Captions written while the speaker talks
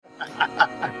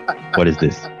What is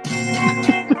this?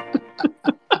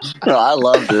 No, I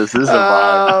love this. This is a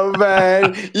vibe. Oh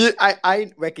man,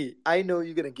 Wacky, I know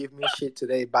you're gonna give me shit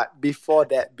today, but before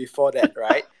that,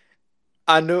 right?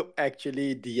 Anup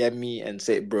actually DM me and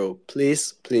said, "Bro,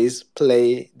 please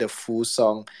play the full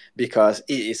song because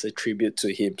it is a tribute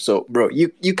to him." So, bro,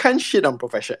 you can't shit on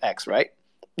Professor X, right?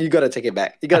 You gotta take it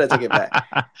back.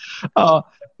 Oh,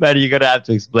 man, you're gonna have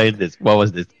to explain this. What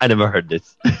was this? I never heard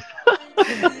this.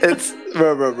 It's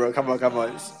bro. Come on.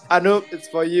 Anup, it's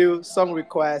for you. Song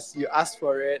request. You asked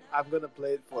for it. I'm gonna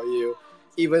play it for you.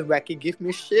 Even Wacky give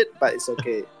me shit, but it's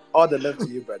okay. All the love to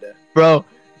you, brother. Bro,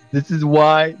 this is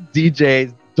why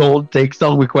DJs don't take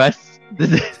song requests.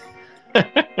 This is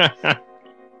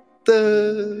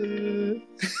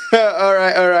All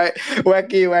right.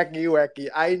 Wacky.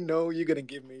 I know you're gonna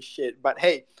give me shit, but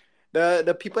hey,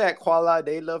 the people at Koala,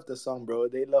 they love the song, bro.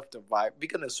 They love the vibe. We're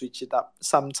gonna switch it up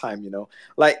sometime,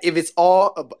 Like if it's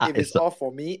all all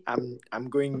for me, I'm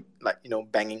going like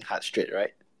banging hard straight,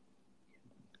 right?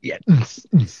 yeah.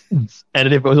 And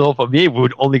if it was all for me, we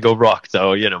would only go rock.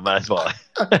 So might as well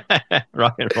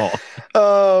rock and roll.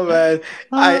 Oh man,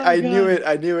 I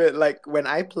God. knew it. Like when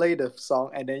I play the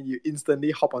song and then you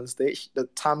instantly hop on stage, the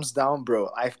thumbs down, bro.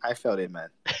 I felt it, man.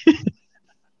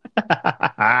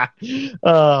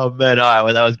 Oh man, all right,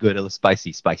 well that was good. It was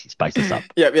spicy up.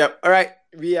 Yep. All right,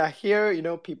 we are here.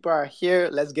 People are here.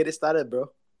 Let's get it started,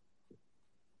 bro.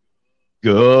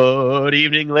 Good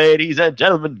evening, ladies and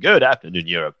gentlemen. Good afternoon,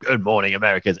 Europe. Good morning,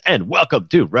 Americas. And welcome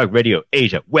to Rug Radio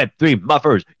Asia Web3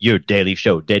 Mfers, your daily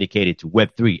show dedicated to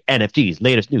Web3, NFTs,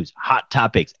 latest news, hot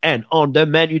topics. And on the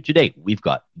menu today, we've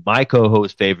got my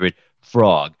co-host favorite,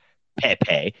 Frog,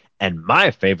 Pepe, and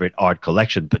my favorite art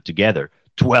collection put together,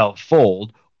 12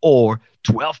 Fold or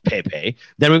 12 Pepe.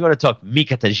 Then we're going to talk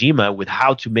Mika Tajima with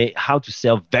how to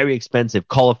sell very expensive,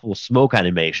 colorful smoke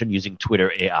animation using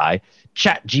Twitter AI,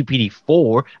 Chat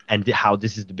GPT-4, and how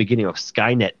this is the beginning of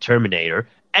Skynet Terminator.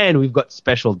 And we've got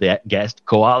special guest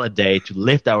Koala Day to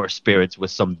lift our spirits with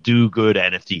some do-good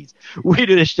NFTs. We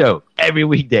do this show every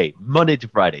weekday, Monday to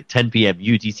Friday, 10 p.m.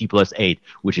 UTC plus 8,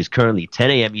 which is currently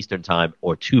 10 a.m. Eastern Time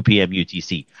or 2 p.m.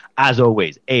 UTC. As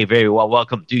always, a very well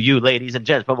welcome to you, ladies and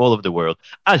gents from all over the world,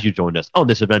 as you join us on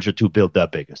this adventure to build the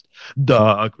biggest,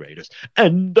 the greatest,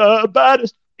 and the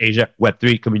baddest Asia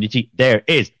Web3 community there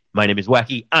is. My name is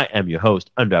Wacky. I am your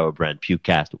host under our brand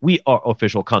Pewcast. We are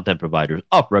official content providers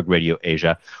of Rug Radio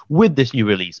Asia with this new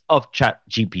release of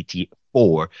ChatGPT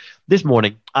 4. This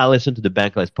morning, I listened to the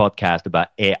Bankless podcast about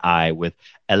AI with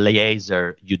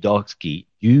Eliezer Yudkowsky.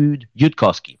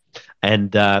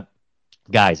 And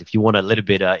guys, if you want a little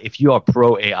bit, if you are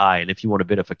pro AI and if you want a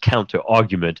bit of a counter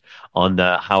argument on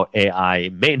how AI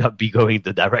may not be going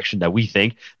the direction that we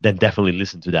think, then definitely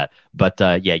listen to that. But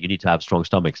yeah, you need to have strong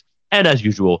stomachs. And as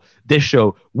usual, this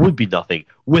show would be nothing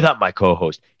without my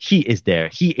co-host. He is there.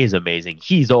 He is amazing.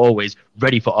 He's always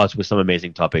ready for us with some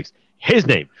amazing topics. His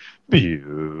name,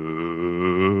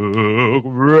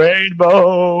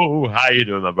 Rainbow. How you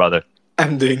doing, my brother?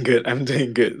 I'm doing good.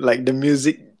 Like the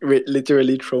music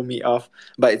literally throw me off,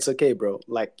 but it's okay, bro.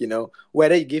 Like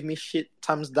whether you give me shit,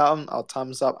 thumbs down or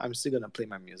thumbs up, I'm still gonna play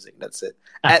my music. That's it.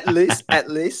 At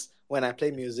least when I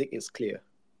play music, it's clear.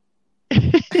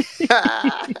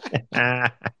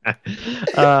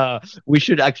 We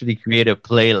should actually create a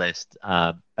playlist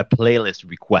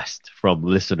request from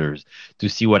listeners to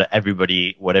see what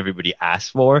everybody asks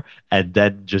for, and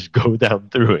then just go down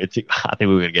through it. I think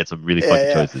we're gonna get some really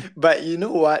funny choices. But you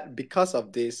know what? Because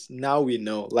of this, now we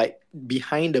know. Like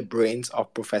behind the brains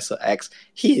of Professor X,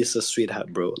 he is a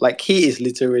sweetheart, bro. Like he is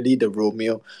literally the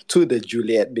Romeo to the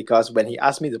Juliet. Because when he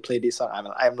asked me to play this song,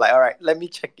 I'm like, all right, let me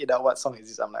check it out. What song is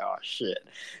this? I'm like, oh shit.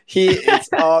 He is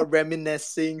all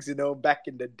reminiscing, back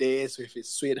in the days with his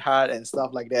sweetheart and stuff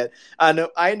like that. I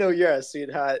know you're a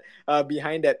sweetheart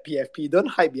behind that PFP. Don't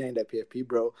hide behind that PFP,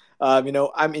 bro.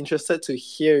 I'm interested to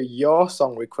hear your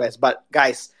song request. But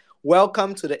guys,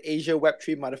 welcome to the Asia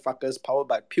Web3 Motherfuckers powered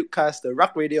by Pewcast, the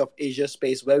rock radio of Asia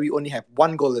space, where we only have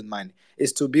one goal in mind,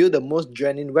 is to build the most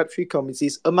genuine Web3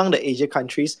 communities among the Asia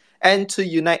countries and to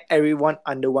unite everyone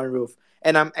under one roof.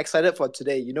 And I'm excited for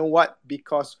today. You know what?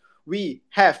 Because we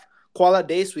have Koala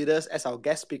Days with us as our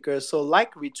guest speakers. So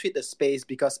retweet the space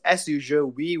because as usual,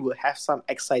 we will have some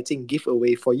exciting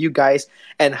giveaway for you guys.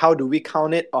 And how do we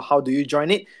count it or how do you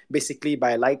join it? Basically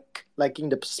by liking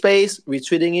the space,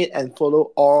 retweeting it, and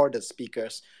follow all the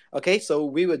speakers. Okay, so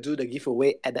we will do the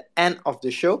giveaway at the end of the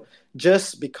show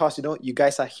just because, you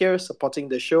guys are here supporting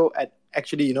the show and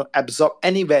actually, absorb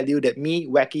any value that me,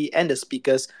 Wacky, and the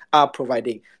speakers are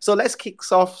providing. So let's kick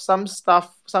off some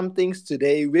things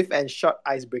today with a short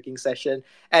ice-breaking session.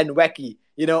 And Wacky,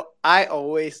 I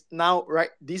always now right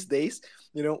these days,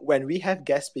 when we have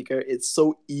guest speaker, it's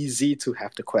so easy to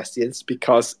have the questions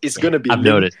because it's gonna be I've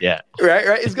linked, noticed, yeah.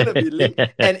 right? It's gonna be linked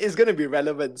and it's gonna be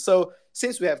relevant. So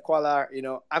since we have Koala,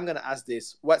 I'm gonna ask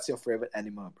this: what's your favorite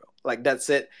animal, bro? Like that's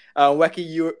it. Wacky,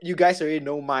 you guys already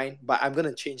know mine, but I'm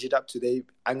gonna change it up today.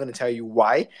 I'm gonna tell you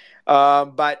why.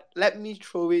 But let me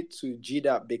throw it to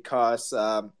G-Dub because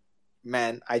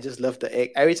man, I just love the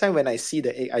egg. Every time when I see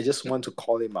the egg, I just want to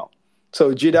call him out.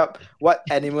 So G-Dub, what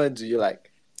animal do you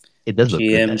like? It does look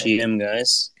good. GM,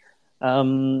 guys.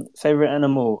 Favorite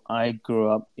animal? I grew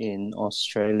up in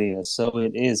Australia, so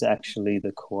it is actually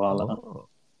the koala.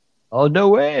 Oh no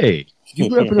way! You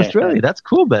grew up in Australia. That's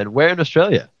cool, man. Where in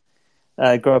Australia?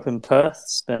 I grew up in Perth.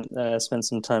 Spent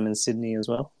some time in Sydney as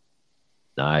well.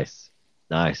 Nice.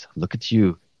 Look at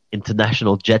you,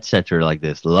 international jet setter like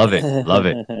this. Love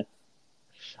it.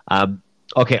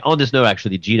 Okay. On this note,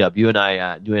 actually, G-Dub, you and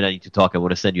I need to talk. I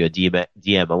want to send you a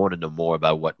DM. I want to know more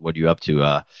about what you're up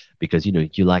to. Because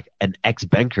you like an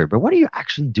ex-banker, but what are you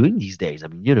actually doing these days? I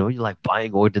mean, you like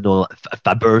buying ordinal,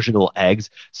 faberginal eggs.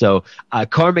 So,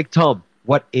 Karmic Tom,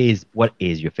 what is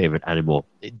your favorite animal?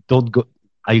 Don't go.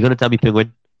 Are you gonna tell me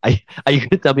penguin? Are you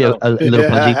gonna tell me a little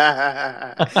pudgy?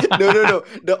 No.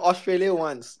 The Australia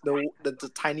ones, the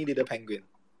tiny little penguin.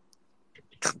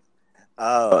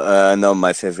 No,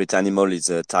 my favorite animal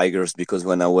is tigers because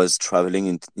when I was traveling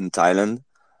in Thailand,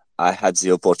 I had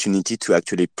the opportunity to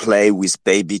actually play with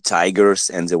baby tigers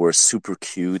and they were super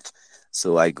cute.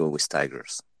 So I go with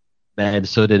tigers. Man,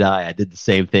 so did I. I did the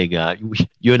same thing.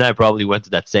 You and I probably went to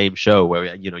that same show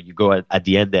where you go at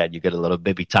the end there and you get a little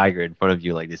baby tiger in front of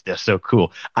you like this. They're so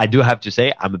cool. I do have to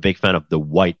say I'm a big fan of the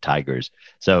white tigers,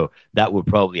 so that would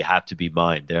probably have to be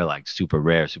mine. They're like super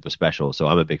rare, super special. So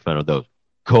I'm a big fan of those.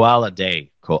 Koala Day.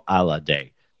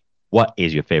 What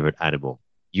is your favorite animal?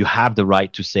 You have the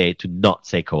right to not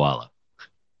say koala.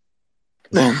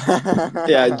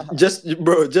 Yeah, just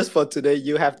for today,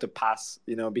 you have to pass,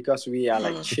 because we are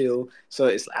like chill. So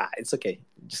it's okay.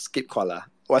 Just skip koala.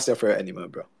 What's your favorite animal,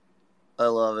 bro? I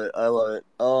love it.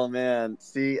 Oh man,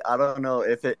 see, I don't know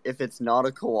if it's not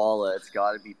a koala, it's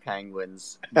got to be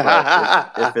penguins.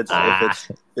 But if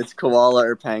it's koala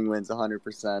or penguins,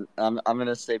 100%. I'm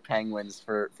gonna say penguins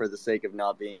for the sake of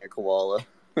not being a koala.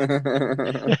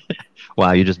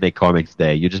 Wow, you just make Carmic's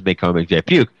day.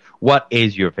 Puke, what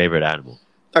is your favorite animal?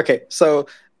 Okay, so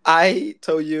I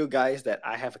told you guys that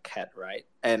I have a cat, right?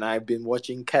 And I've been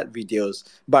watching cat videos.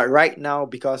 But right now,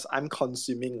 because I'm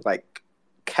consuming like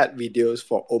cat videos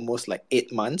for almost like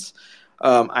 8 months,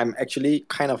 I'm actually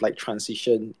kind of like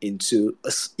transition into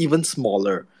even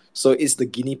smaller. So it's the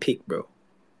guinea pig, bro.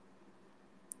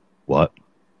 What?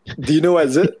 Do you know what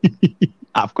is it?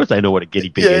 Of course I know what a guinea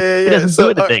pig is. Yeah. It doesn't do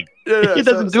anything. It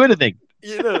doesn't do anything.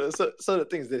 So the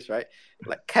thing is this, right?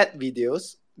 Like cat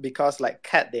videos, because like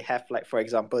cat, they have like, for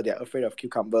example, they're afraid of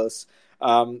cucumbers.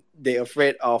 They're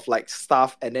afraid of like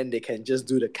stuff, and then they can just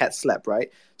do the cat slap,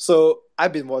 right? So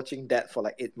I've been watching that for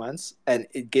like 8 months, and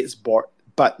it gets bored.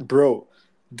 But bro,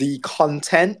 the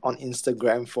content on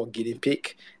Instagram for guinea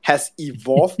pig has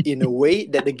evolved in a way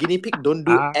that the guinea pig don't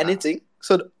do anything.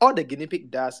 So all the guinea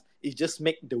pig does is just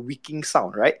make the wicking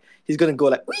sound, right? He's gonna go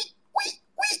like wee, wee,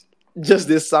 wee, just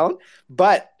this sound.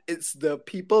 But it's the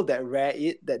people that rear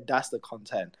it that does the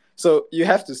content. So you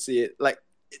have to see it. Like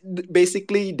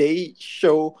basically they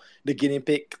show the guinea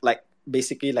pig like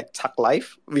basically like tuck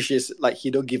life, which is like he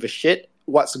don't give a shit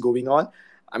what's going on.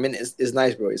 I mean, it's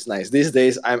nice, bro. It's nice. These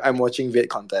days, I'm watching vid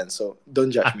content, so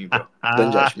don't judge me, bro.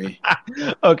 Don't judge me.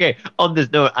 Okay. On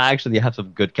this note, I actually have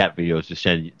some good cat videos to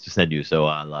send you, so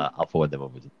I'll forward them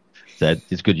over to you. So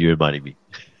it's good you reminded me.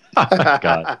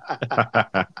 God.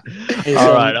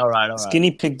 All right.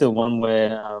 Skinny Pig, the one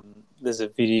where there's a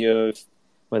video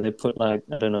where they put like,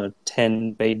 I don't know,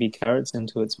 10 baby carrots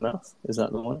into its mouth. Is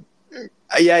that the one?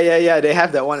 Yeah. They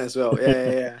have that one as well.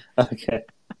 Yeah. Okay.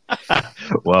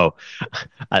 Whoa,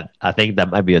 I think that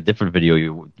might be a different video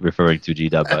you're referring to,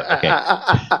 G-Dub, but okay.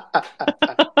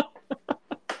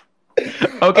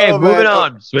 Okay, moving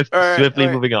on. Swiftly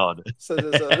moving on. So,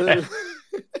 all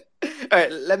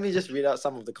right, let me just read out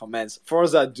some of the comments.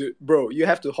 Forza, bro, you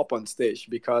have to hop on stage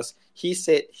because he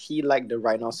said he liked the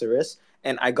rhinoceros,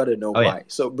 and I gotta know why. Yeah.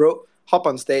 So, bro, hop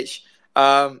on stage.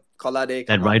 Koala,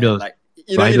 and rhinos.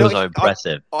 Rhinos are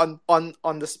impressive. On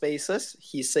the spaces,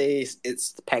 he says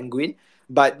it's penguin,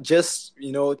 but just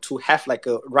to have like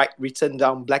a written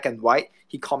down black and white,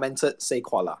 he commented say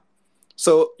koala.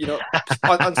 So,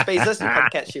 on Spaces, you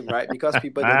can't catch him, right? Because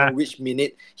people don't know which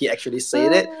minute he actually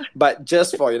said it. But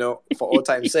just for old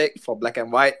time's sake, for black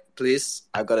and white, please,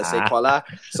 I've got to say Koala.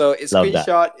 So it's Love that.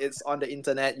 screenshot, it's on the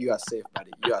internet. You are safe,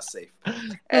 buddy. You are safe.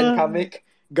 And Kamik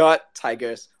got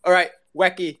Tigers. All right.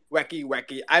 Wacky.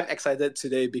 I'm excited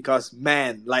today because,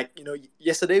 man,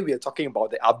 yesterday we were talking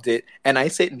about the update and I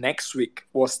said next week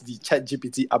was the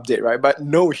ChatGPT update, right? But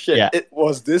no shit, It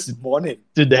was this morning.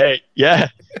 Today, yeah.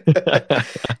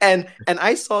 and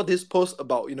I saw this post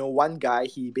about, one guy,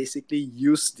 he basically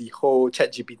used the whole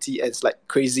ChatGPT and it's like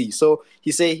crazy. So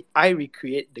he say, I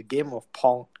recreate the game of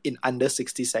Pong in under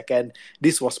 60 seconds.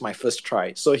 This was my first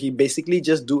try. So he basically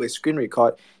just do a screen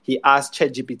record. He asked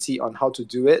ChatGPT on how to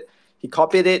do it. He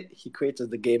copied it. He created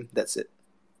the game. That's it.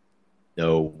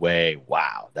 No way.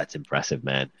 Wow. That's impressive,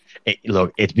 man.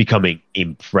 Look, it's becoming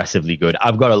impressively good.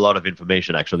 I've got a lot of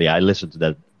information, actually. I listened to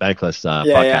that Bankless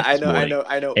podcast this morning.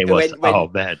 I know. It was,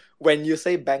 man. When you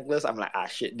say Bankless, I'm like,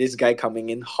 shit, this guy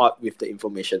coming in hot with the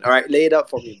information. All right, lay it out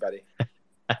for me, buddy.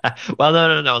 Well,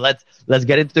 no. Let's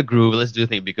get into the groove. Let's do the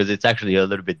thing because it's actually a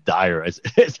little bit dire.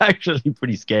 It's actually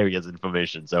pretty scary as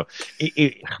information. So,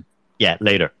 yeah,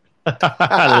 later.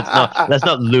 let's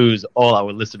not lose all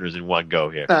our listeners in one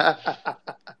go here. All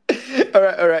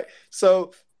right.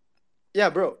 So,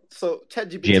 yeah, bro. So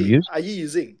ChatGPT, GMUs? are you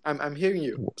using? I'm hearing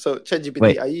you. So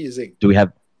ChatGPT, are you using? Do we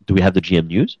have the GM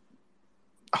news?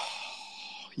 Oh,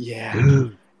 yeah.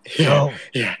 Dude,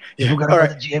 yeah. You forgot about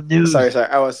the GM news. Sorry.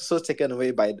 I was so taken away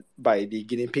by the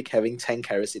guinea pig having 10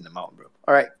 carrots in the mouth, bro.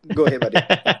 All right, go ahead, buddy.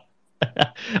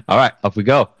 All right, off we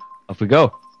go.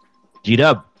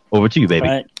 G-Dub, over to you, baby.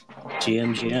 Right.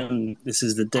 GM. This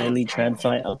is the daily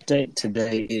TradFi update.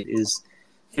 Today it is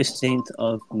 15th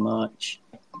of March,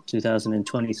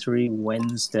 2023,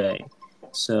 Wednesday.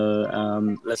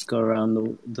 So let's go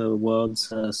around the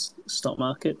world's stock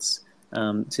markets.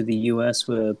 To the US,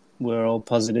 we're all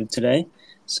positive today.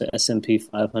 So S&P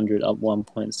 500 up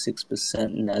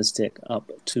 1.6%, Nasdaq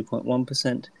up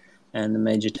 2.1%, and the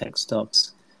major tech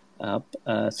stocks up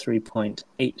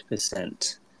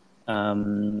 3.8%.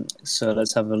 So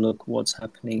let's have a look what's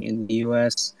happening in the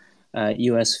US.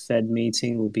 US Fed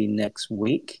meeting will be next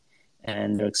week,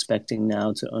 and they're expecting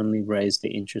now to only raise the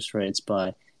interest rates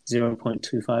by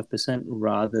 0.25%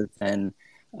 rather than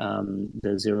the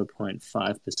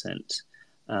 0.5%.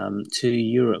 To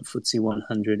Europe, FTSE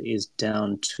 100 is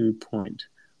down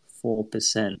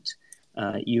 2.4%.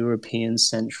 European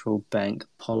Central Bank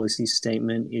policy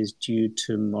statement is due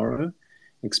tomorrow,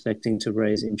 expecting to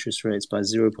raise interest rates by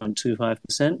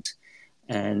 0.25%,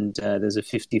 and there's a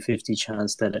 50-50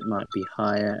 chance that it might be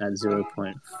higher at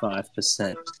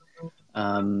 0.5%.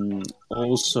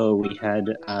 Also, we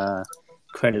had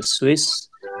Credit Suisse.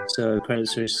 So Credit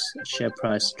Suisse share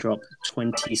price dropped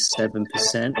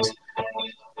 27%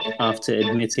 after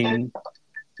admitting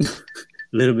a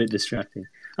little bit distracting.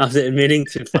 After admitting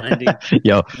to finding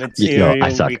material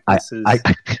I suck. weaknesses.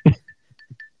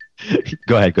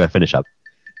 Go ahead, finish up.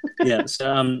 Yeah,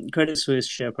 so Credit Suisse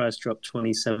share price dropped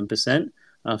 27%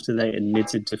 after they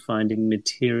admitted to finding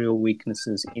material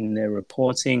weaknesses in their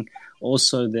reporting.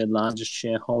 Also, their largest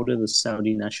shareholder, the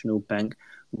Saudi National Bank,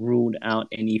 ruled out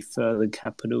any further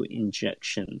capital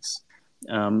injections.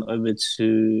 Over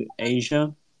to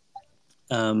Asia,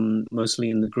 mostly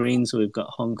in the green. So we've got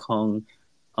Hong Kong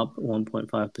up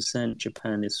 1.5%,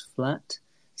 Japan is flat,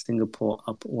 Singapore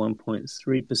up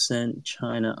 1.3%,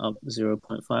 China up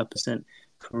 0.5%,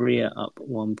 Korea up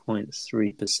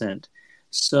 1.3%.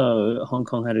 So Hong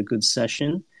Kong had a good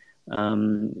session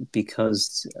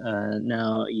because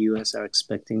now US are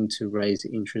expecting to raise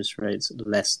interest rates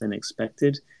less than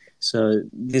expected. So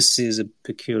this is a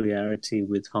peculiarity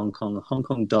with Hong Kong. Hong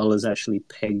Kong dollar is actually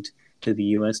pegged to the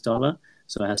US dollar,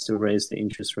 so it has to raise the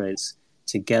interest rates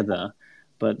together.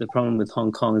 But the problem with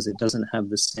Hong Kong is it doesn't have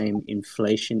the same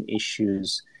inflation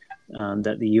issues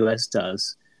that the US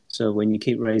does. So when you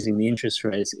keep raising the interest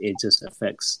rates, it just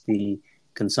affects the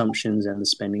consumptions and the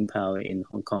spending power in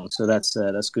Hong Kong. So that's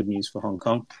good news for Hong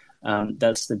Kong.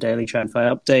 That's the daily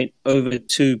TradFi update. Over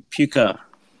to Puka.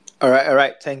 All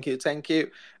right. Thank you.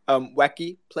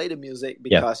 Wacky, play the music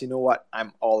because you know what?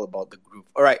 I'm all about the groove.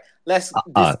 All right, this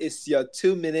is your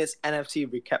 2 minutes NFT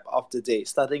recap of the day.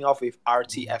 Starting off with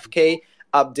RTFK,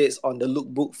 updates on the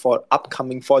lookbook for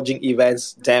upcoming forging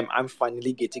events. Damn, I'm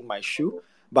finally getting my shoe,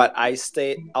 but I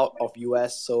stayed out of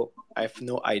US, so I have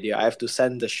no idea. I have to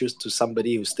send the shoes to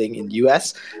somebody who's staying in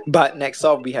US. But next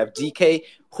up, we have DK,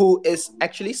 who is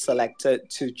actually selected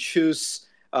to choose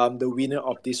the winner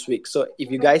of this week. So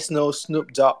if you guys know,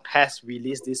 Snoop Dogg has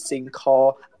released this thing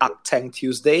called Arc Tank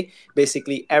Tuesday.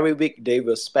 Basically, every week they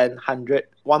will spend 100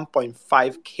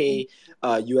 1.5k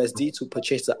USD to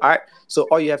purchase the art. So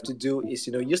all you have to do is,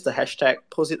 use the hashtag,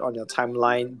 post it on your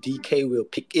timeline. DK will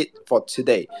pick it for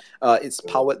today. It's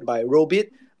powered by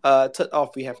Robit. Third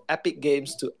off, we have Epic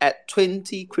Games to add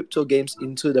 20 crypto games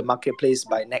into the marketplace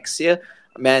by next year.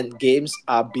 Man, games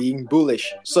are being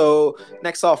bullish. So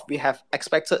next off, we have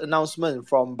expected announcement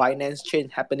from Binance Chain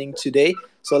happening today.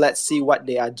 So let's see what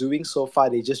they are doing. So far,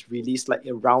 they just released like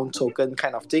a round token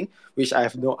kind of thing, which I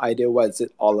have no idea what is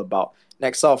it all about.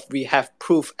 Next off, we have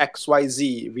Proof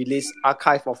XYZ released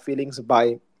Archive of Feelings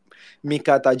by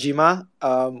Mika Tajima,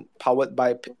 powered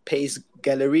by Pace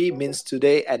Gallery, mints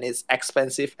today, and it's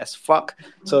expensive as fuck.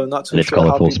 So not too sure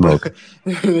how people. Smoke.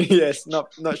 Yes,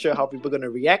 not sure how people are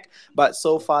gonna react. But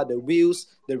so far, the views,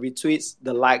 the retweets,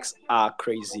 the likes are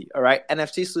crazy. All right,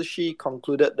 NFT Sushi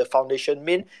concluded the foundation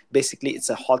mint. Basically,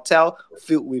 it's a hotel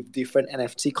filled with different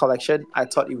NFT collection. I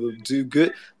thought it would do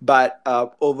good, but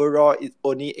overall, it's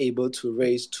only able to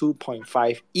raise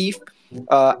 2.5 ETH.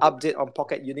 Update on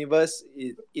Pocket Universe.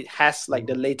 It has like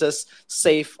the latest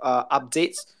safe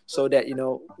updates so that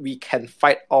we can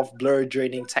fight off blur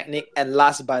draining technique. And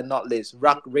last but not least,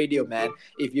 Rock Radio, man.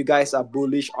 If you guys are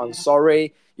bullish on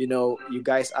Sorry, you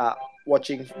guys are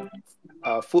watching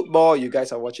football, you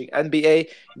guys are watching NBA,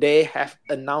 they have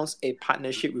announced a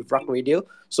partnership with Rock Radio.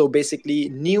 So basically,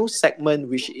 new segment,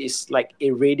 which is like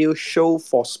a radio show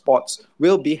for sports,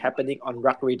 will be happening on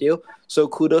Rock Radio. So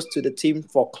kudos to the team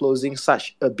for closing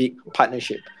such a big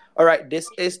partnership. All right, this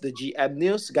is the GM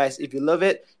News. Guys, if you love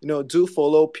it, do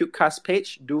follow Pukecast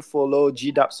page, do follow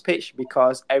GDub's page,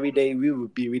 because every day we will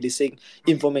be releasing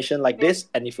information like this.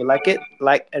 And if you like it,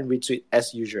 like and retweet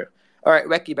as usual. All right,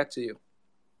 Wacky, back to you.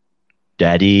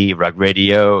 Daddy, Rug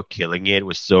Radio, killing it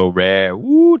was so rare.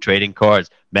 Woo, trading cards.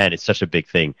 Man, it's such a big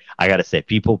thing. I got to say,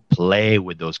 people play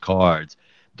with those cards,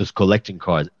 those collecting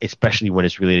cards, especially when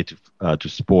it's related to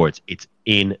sports. It's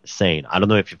insane. I don't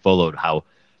know if you followed how,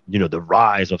 the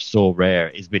rise of So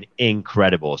Rare has been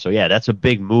incredible. So, yeah, that's a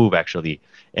big move, actually.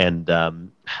 And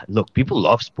look, people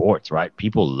love sports, right?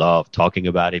 People love talking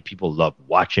about it. People love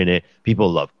watching it.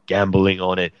 People love gambling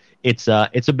on it. It's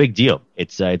a big deal.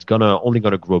 It's only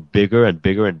gonna grow bigger and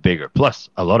bigger and bigger. Plus,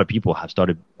 a lot of people have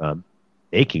started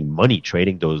making money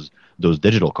trading those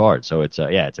digital cards. So it's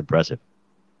impressive.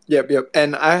 Yep.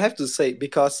 And I have to say,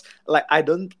 because like I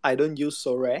don't use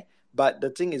So Rare, but the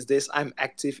thing is this: I'm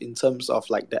active in terms of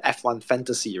like the F1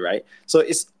 fantasy, right? So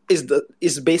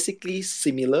it's basically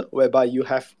similar, whereby you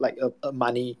have like a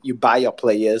money, you buy your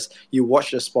players, you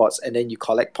watch the sports, and then you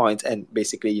collect points, and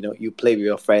basically you play with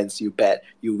your friends, you bet,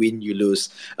 you win, you lose.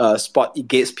 Sport, it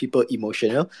gets people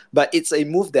emotional, but it's a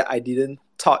move that I didn't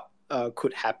thought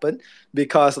could happen,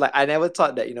 because like I never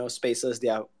thought that spaces, they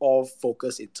are all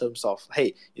focused in terms of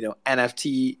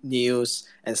NFT news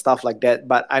and stuff like that.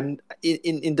 But I'm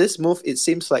in this move, it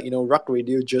seems like Rock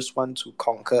Radio just want to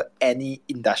conquer any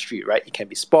industry, right? It can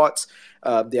be sports,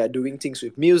 they are doing things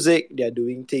with music, they are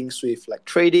doing things with like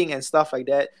trading and stuff like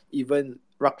that. Even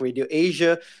Rock Radio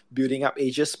Asia, building up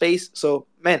Asia space. So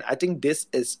man, I think this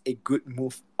is a good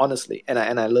move, honestly, and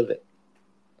I love it.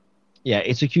 Yeah,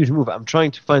 it's a huge move. I'm trying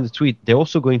to find the tweet. They're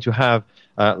also going to have,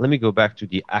 let me go back to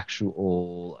the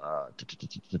actual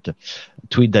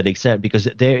tweet that they sent, because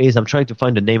I'm trying to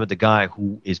find the name of the guy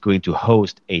who is going to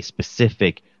host a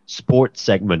specific sports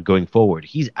segment going forward.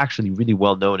 He's actually really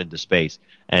well known in the space,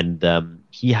 and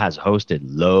he has hosted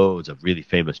loads of really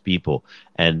famous people.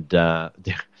 And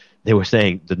they were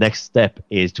saying the next step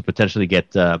is to potentially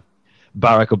get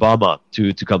Barack Obama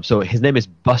to come. So his name is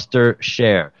Buster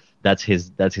Share. That's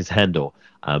his handle,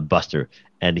 Buster,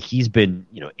 and he's been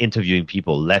interviewing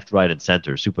people left, right, and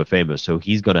center, super famous. So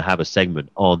he's gonna have a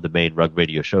segment on the main Rug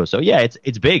Radio show. So yeah,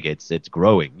 it's big, it's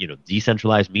growing.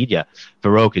 Decentralized media.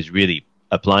 Farouk is really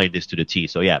applying this to the T.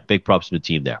 So yeah, big props to the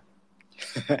team there.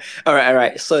 All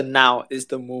right. So now is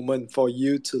the moment for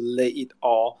you to lay it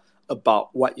all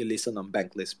about what you listen on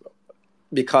Banklist, bro.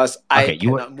 Because I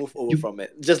cannot move over from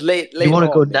it. Just lay it. You want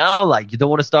to go now? Like, you don't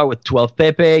want to start with 12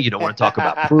 Pepe. You don't want to talk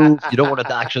about proofs. You don't want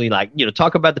to actually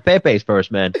talk about the Pepes first,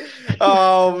 man.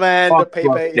 Oh man, the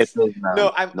Pepes.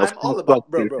 No, I'm all about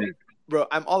bro.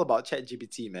 I'm all about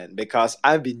ChatGPT, man, because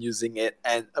I've been using it,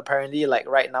 and apparently, like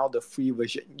right now, the free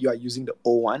version, you are using the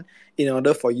old one. In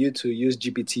order for you to use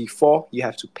GPT-4, you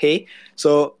have to pay.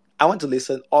 So I want to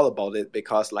listen all about it,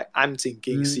 because like I'm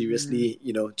thinking seriously,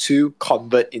 to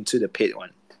convert into the paid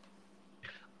one.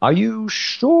 Are you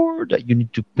sure that you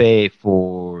need to pay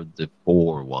for the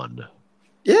 4 one?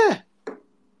 Yeah.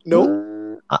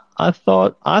 No. I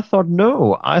thought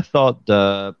no. I thought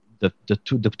the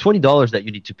 $20 that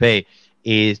you need to pay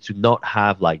is to not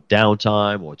have like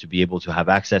downtime or to be able to have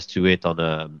access to it on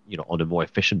a more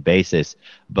efficient basis.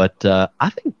 But I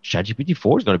think ChatGPT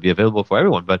 4 is going to be available for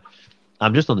everyone. But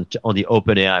I'm just on the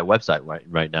OpenAI website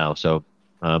right now. So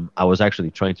I was actually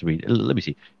trying to read. Let me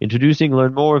see. Introducing,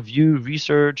 learn more, view,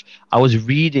 research. I was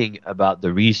reading about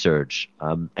the research,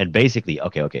 and basically,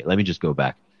 okay. Let me just go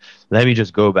back. Let me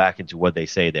just go back into what they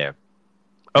say there.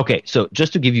 Okay, so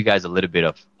just to give you guys a little bit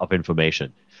of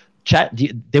information,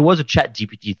 there was a Chat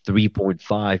GPT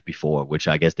 3.5 before, which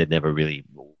I guess they never really.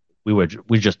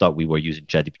 We just thought we were using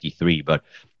Chat GPT 3, but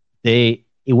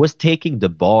it was taking the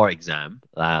bar exam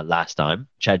last time,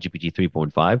 ChatGPT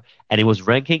 3.5, and it was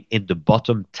ranking in the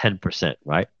bottom 10%,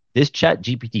 right? This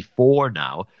ChatGPT 4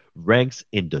 now ranks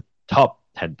in the top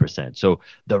 10%. So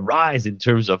the rise in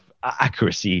terms of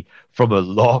accuracy from a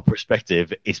law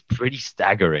perspective is pretty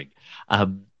staggering.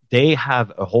 They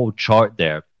have a whole chart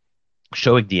there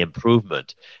showing the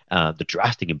improvement, the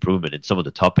drastic improvement in some of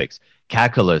the topics.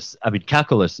 Calculus,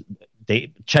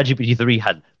 ChatGPT 3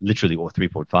 had literally, or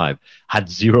 3.5, had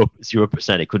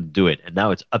 0%. It couldn't do it. And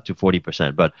now it's up to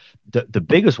 40%. But the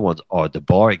biggest ones are the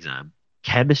bar exam.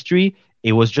 Chemistry,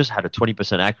 it was just had a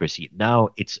 20% accuracy. Now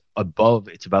it's about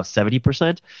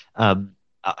 70%.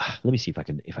 Let me see if I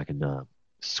can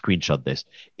screenshot this.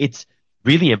 It's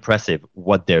really impressive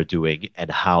what they're doing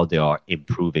and how they are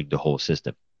improving the whole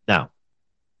system. Now,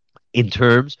 in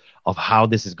terms of how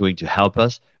this is going to help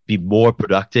us be more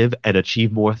productive and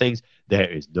achieve more things, there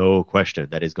is no question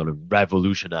that is going to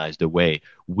revolutionize the way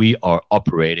we are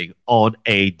operating on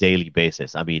a daily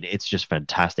basis. I mean, it's just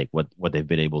fantastic what they've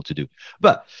been able to do.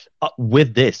 But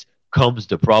with this comes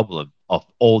the problem of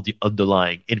all the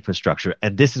underlying infrastructure.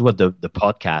 And this is what the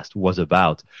podcast was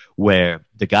about, where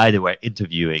the guy that we're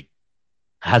interviewing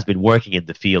has been working in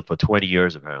the field for 20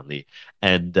 years apparently,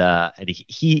 and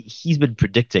he's been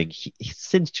predicting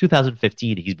since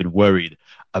 2015. He's been worried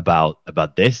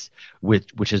about this,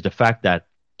 which is the fact that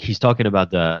he's talking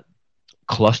about the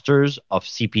clusters of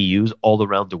CPUs all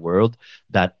around the world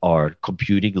that are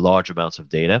computing large amounts of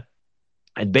data,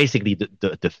 and basically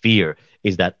the fear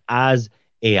is that as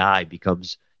AI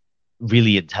becomes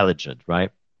really intelligent, right?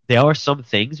 There are some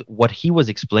things. What he was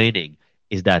explaining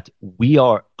is that we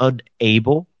are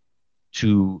unable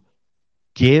to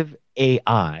give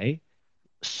AI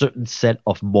certain set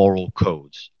of moral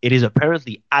codes. It is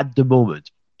apparently at the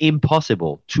moment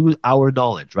impossible to our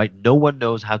knowledge, right? No one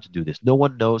knows how to do this. No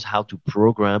one knows how to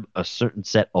program a certain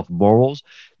set of morals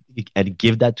and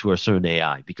give that to a certain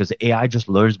AI, because the AI just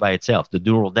learns by itself. The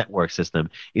neural network system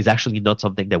is actually not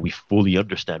something that we fully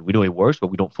understand. We know it works, but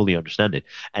we don't fully understand it.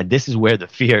 And this is where the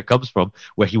fear comes from,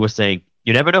 where he was saying,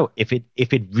 you never know, if it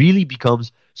really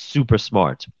becomes super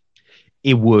smart,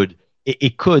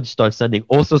 it could start sending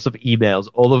all sorts of emails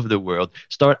all over the world,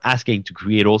 start asking to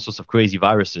create all sorts of crazy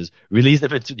viruses, release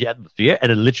them into the atmosphere, and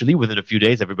then literally within a few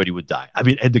days, everybody would die. I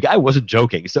mean, and the guy wasn't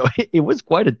joking. So it was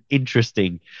quite an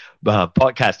interesting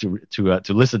podcast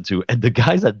to listen to. And the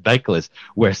guys at Bankless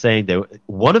were saying that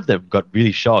one of them got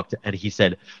really shocked, and he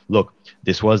said, look,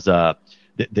 this was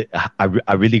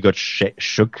I really got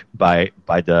shook by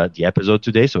the episode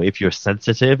today. So if you're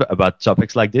sensitive about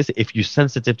topics like this, if you're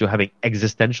sensitive to having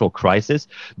existential crisis,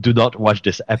 do not watch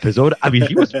this episode. I mean,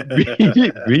 he was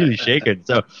really, really shaken.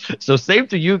 So same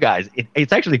to you guys.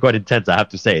 It's actually quite intense, I have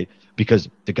to say, because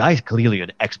the guy is clearly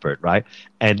an expert, right?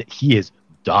 And he is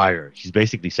dire. He's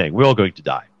basically saying we're all going to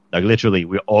die. Like literally,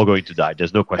 we're all going to die.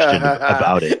 There's no question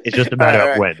about it. It's just a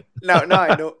matter of when. Now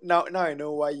I know. Now I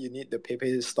know why you need the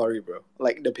Pepe story, bro.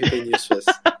 Like the Pepe news first.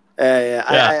 Yeah.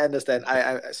 I understand.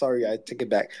 I sorry, I take it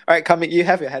back. All right, Kamik, you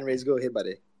have your hand raised. Go ahead,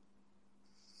 buddy.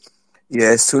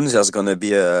 Yeah, soon there's gonna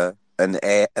be an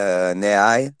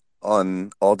AI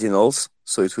on ordinals,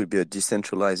 so it will be a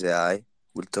decentralized AI.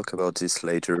 We'll talk about this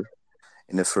later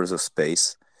in a further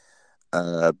space.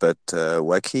 But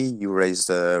Waki, you raised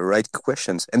the right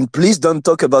questions, and please don't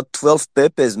talk about 12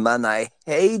 Pepes, man. I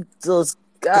hate those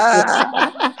guys.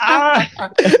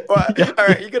 Well, all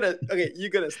right, you're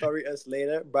gonna story us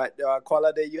later. But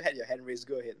Koala, you had your hand raised.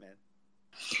 Go ahead, man.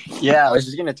 Yeah, I was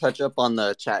just gonna touch up on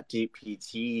the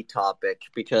ChatGPT topic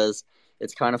because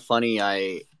it's kind of funny.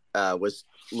 I was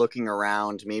looking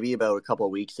around maybe about a couple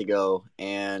of weeks ago,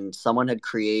 and someone had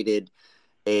created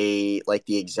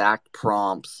the exact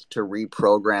prompts to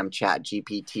reprogram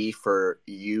ChatGPT for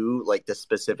you, like the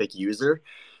specific user.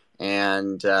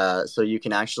 And so you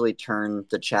can actually turn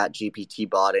the ChatGPT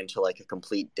bot into like a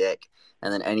complete dick.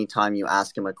 And then anytime you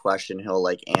ask him a question, he'll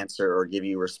like answer or give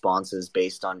you responses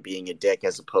based on being a dick,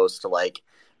 as opposed to like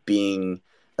being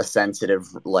a sensitive,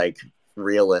 like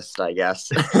realist, I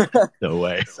guess. No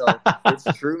way. So it's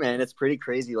true, man. It's pretty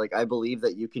crazy. Like I believe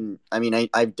that you can. I mean,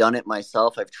 I've done it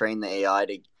myself. I've trained the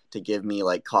AI to give me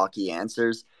like cocky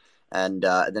answers, and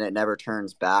then it never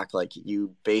turns back. Like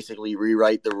you basically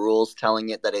rewrite the rules, telling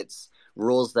it that it's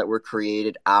rules that were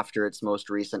created after its most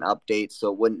recent update,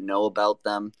 so it wouldn't know about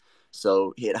them.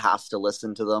 So it has to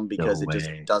listen to them No because it just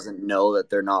way. doesn't know that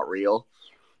they're not real.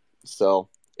 So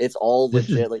it's all This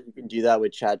is legit. Like you can do that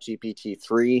with ChatGPT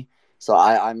 3. So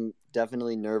I'm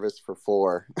definitely nervous for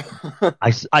 4.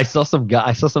 I saw some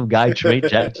guy train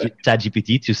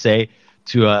ChatGPT to say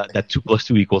to that 2 +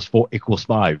 2 = 4 =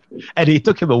 5, and it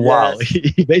took him a while.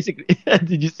 Yes, He basically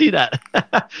did you see that?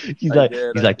 He's I like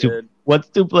did. he's I like two. did. What's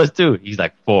 2 + 2? He's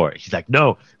like 4. He's like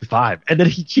no 5, and then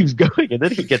he keeps going, and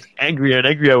then he gets angrier and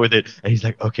angrier with it, and he's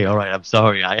like okay, all right, I'm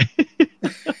sorry. I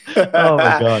oh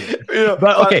my god.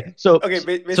 But okay, so okay, so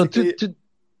basically,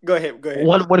 go ahead, go ahead.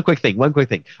 one quick thing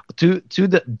to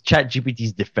the chat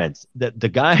gpt's defense, the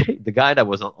guy that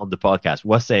was on the podcast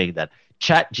was saying that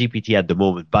chat gpt at the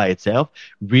moment by itself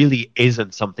really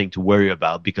isn't something to worry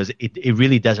about, because it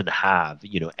really doesn't have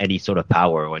any sort of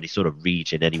power or any sort of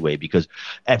reach in any way, because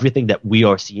everything that we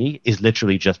are seeing is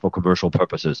literally just for commercial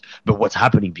purposes, but what's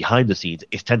happening behind the scenes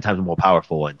is 10 times more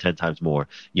powerful and 10 times more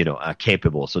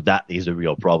capable. So that is a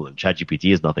real problem. Chat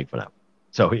gpt is nothing for now.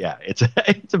 So yeah, it's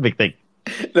it's a big thing.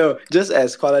 No, just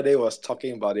as Koala was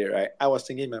talking about it, right? I was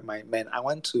thinking in my mind, man, I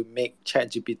want to make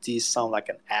ChatGPT sound like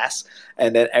an ass,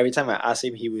 and then every time I ask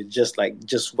him, he would just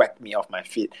whack me off my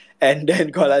feet. And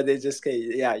then Koala just say,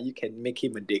 yeah, you can make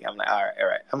him a dick. I'm like, all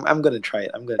right, I'm gonna try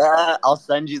it. I'm gonna try I'll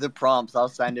send you the prompts. I'll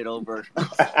send it over.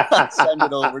 I'll send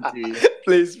it over to you. it.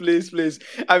 Please.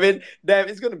 I mean, damn,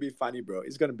 it's gonna be funny, bro.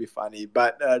 It's gonna be funny.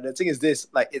 But the thing is this,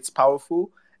 like, it's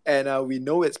powerful, and we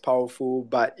know it's powerful,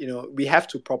 but we have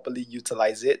to properly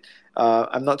utilize it.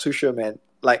 I'm not too sure, man.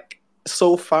 Like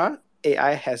so far,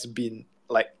 AI has been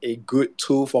like a good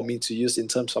tool for me to use in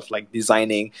terms of like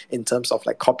designing, in terms of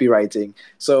like copywriting.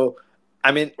 So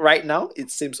I mean, right now it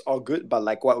seems all good, but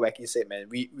like what Wacky said, man,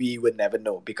 we would never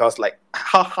know, because like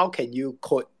how can you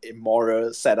code a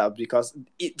moral setup, because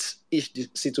each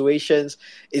situations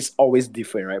is always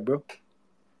different, right, bro?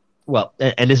 Well,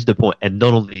 and this is the point. And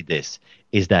not only this,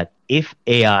 is that if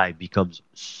AI becomes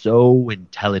so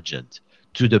intelligent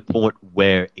to the point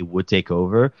where it would take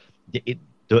over, it,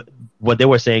 what they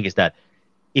were saying is that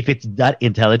if it's that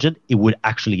intelligent, it would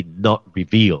actually not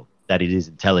reveal that it is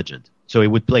intelligent. So it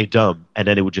would play dumb, and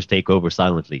then it would just take over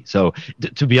silently. So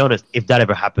to be honest, if that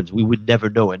ever happens, we would never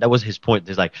know. And that was his point.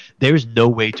 There's like there is no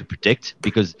way to predict,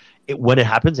 because when it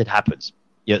happens, it happens.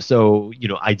 Yeah. So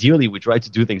ideally, we try to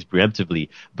do things preemptively,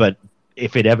 but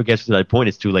if it ever gets to that point,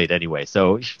 it's too late anyway.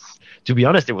 So to be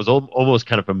honest, it was almost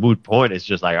kind of a moot point. It's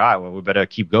just like, all right, well, we better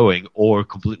keep going or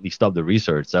completely stop the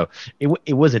research. So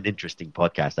it was an interesting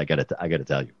podcast. I gotta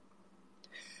tell you.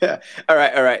 All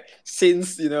right.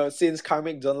 Since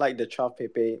Karmic don't like the 12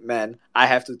 Pepe, man, I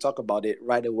have to talk about it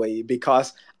right away,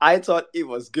 because I thought it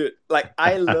was good. Like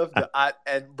I love the art,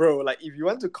 and bro, like if you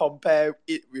want to compare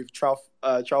it with 12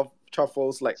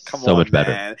 truffles, like come So on, much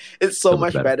better. man, it's so So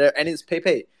much much better. better, and it's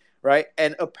Pepe, right?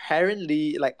 And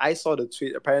apparently, like I saw the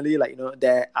tweet. Apparently, like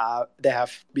there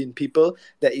have been people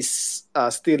that is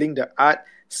stealing the art,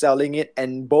 selling it,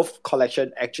 and both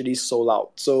collection actually sold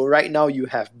out. So right now you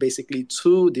have basically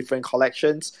two different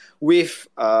collections with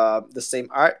the same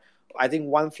art. I think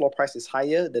one floor price is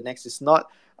higher, the next is not.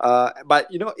 But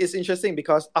it's interesting,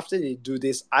 because after they do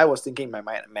this, I was thinking in my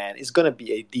mind, man, it's gonna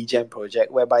be a DGen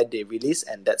project whereby they release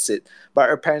and that's it. But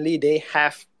apparently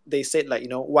they said, like,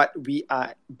 what, we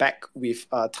are back with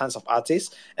tons of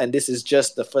artists, and this is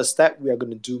just the first step. We are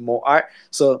going to do more art.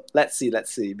 So let's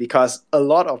see, because a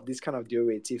lot of these kind of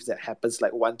derivatives that happens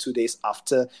like 1-2 days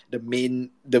after the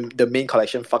main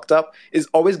collection fucked up is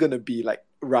always going to be like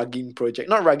rugging project,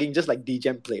 not rugging, just like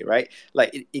DGen play, right?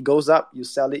 Like it goes up, you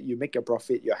sell it, you make your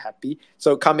profit, you're happy.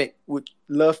 So Kamik, would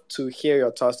love to hear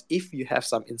your thoughts if you have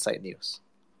some inside news.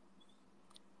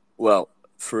 Well,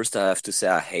 first I have to say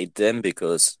I hate them,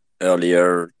 because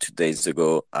earlier, 2 days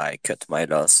ago, I cut my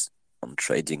loss on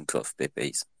trading 12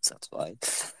 PPs. That's why.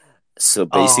 So Oh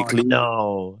basically,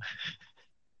 no.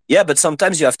 yeah, but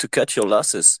sometimes you have to cut your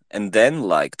losses, and then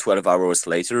like 12 hours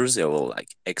later, they will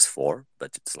like X4,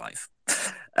 but it's life.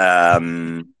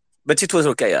 But it was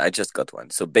okay. I just got one.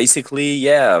 So basically,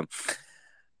 yeah,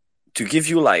 to give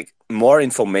you like more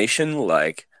information,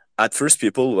 like at first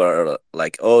people were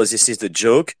like, "Oh, this is the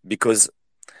joke," because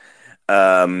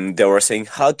they were saying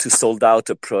how to sold out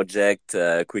a project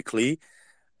quickly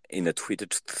in a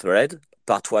tweeted thread.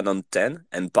 part 1 on 10,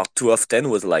 and part 2 of 10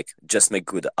 was like, just make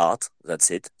good art. That's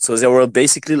it. So they were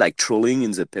basically like trolling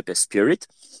in the Pepe spirit.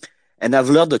 And I've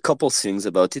learned a couple things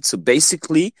about it. So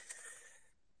basically,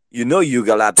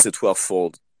 Yuga Labs, the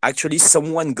 12-fold. Actually,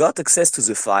 someone got access to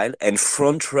the file and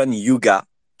front-run Yuga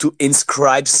to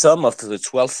inscribe some of the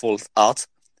 12-fold art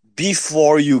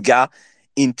before Yuga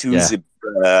into the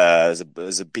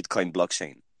Bitcoin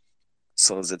blockchain.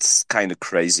 So that's kind of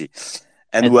crazy.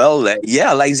 And like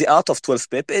the art of 12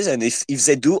 Pepes. And if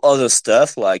they do other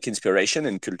stuff like inspiration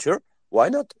and culture, why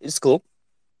not? It's cool.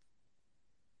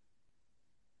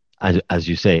 As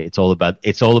you say, it's all about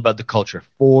the culture,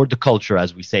 for the culture,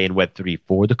 as we say in Web3,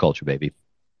 for the culture, baby.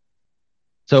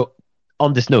 So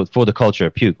on this note, for the culture,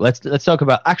 Puke, let's talk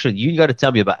about, actually, you got to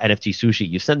tell me about NFT Sushi.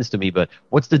 You sent this to me, but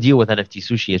what's the deal with NFT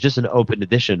Sushi? It's just an open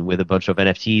edition with a bunch of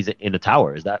NFTs in a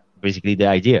tower. Is that basically the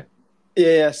idea?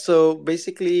 Yeah, so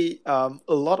basically, a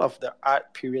lot of the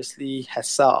art previously has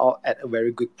sold out at a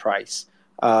very good price.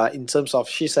 In terms of,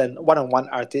 she's an one-on-one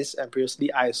artist, and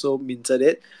previously I also minted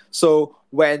it. So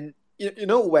when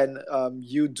when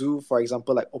you do, for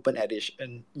example, like open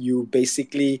edition, you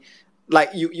basically like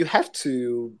you have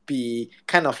to be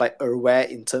kind of like aware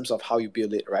in terms of how you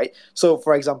build it, right? So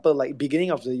for example, like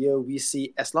beginning of the year, we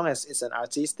see as long as it's an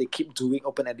artist, they keep doing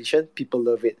open edition, people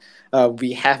love it.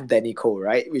 We have Danny Cole,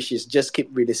 right, which is just keep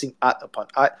releasing art upon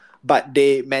art, but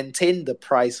they maintain the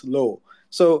price low.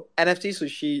 So NFT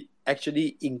Sushi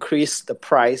actually increased the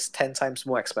price 10 times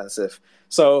more expensive.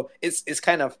 So it's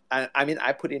kind of, I mean,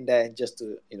 I put in there just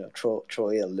to throw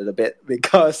it a little bit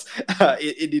because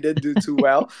it didn't do too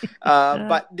well.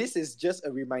 But this is just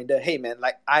a reminder. Hey man,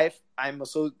 like I'm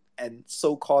also and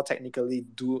so-called technically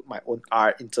do my own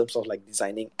art in terms of like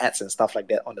designing ads and stuff like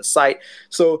that on the site.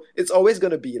 So it's always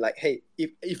going to be like, hey,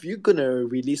 if you're going to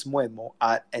release more and more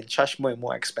art and charge more and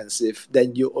more expensive,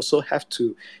 then you also have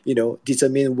to,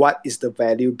 determine what is the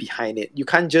value behind it. You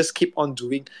can't just keep on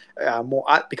doing more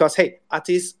art because, hey,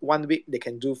 artists 1 week, they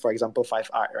can do, for example, 5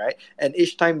 art, right? And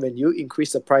each time when you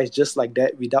increase the price just like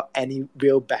that without any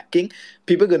real backing,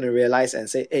 people are going to realize and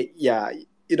say, hey, yeah,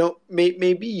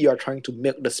 maybe you're trying to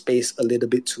milk the space a little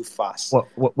bit too fast.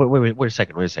 Wait a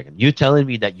second. You're telling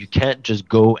me that you can't just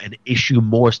go and issue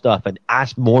more stuff and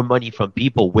ask more money from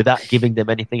people without giving them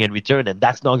anything in return, and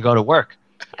that's not going to work.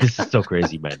 This is so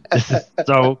crazy, man. This is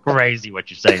so crazy what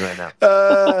you're saying right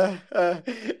now.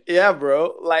 Yeah,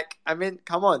 bro. Like, I mean,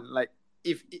 come on. Like,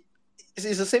 if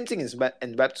it's the same thing in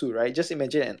Web2, right? Just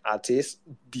imagine an artist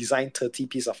design 30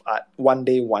 pieces of art, one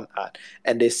day, one art,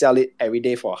 and they sell it every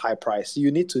day for a high price. You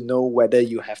need to know whether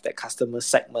you have that customer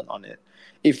segment on it.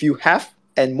 If you have,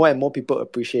 and more people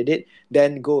appreciate it,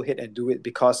 then go ahead and do it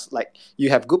because like you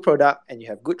have good product and you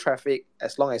have good traffic.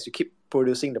 As long as you keep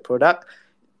producing the product,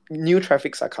 new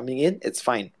traffics are coming in, it's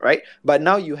fine, right? But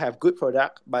now you have good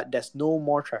product, but there's no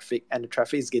more traffic, and the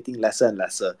traffic is getting lesser and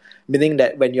lesser. Meaning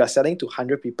that when you are selling to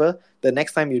 100 people, the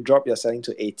next time you drop, you're selling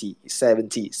to 80,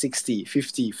 70, 60,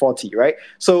 50, 40, right?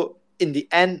 So in the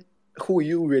end, who are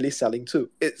you really selling to?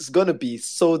 It's going to be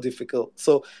so difficult.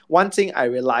 So one thing I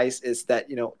realized is that,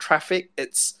 traffic,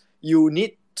 you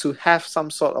need to have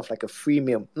some sort of like a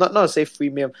freemium, not to say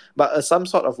freemium, but some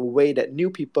sort of a way that new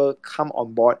people come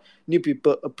on board, new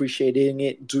people appreciating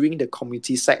it, doing the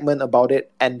community segment about it,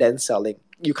 and then selling.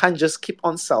 You can't just keep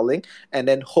on selling and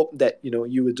then hope that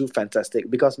you will do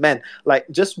fantastic, because man, like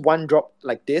just one drop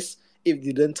like this, if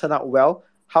it didn't turn out well,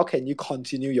 how can you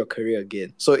continue your career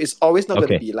again? So it's always not going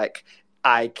to be like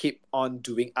I keep on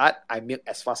doing art, I milk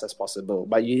as fast as possible,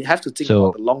 but you have to think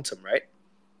about the long term, right?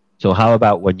 So how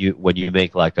about when you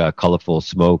make like a colorful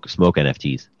smoke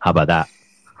NFTs? How about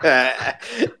that?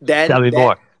 Tell me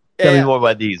more. Tell me more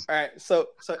about these. All right. So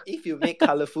if you make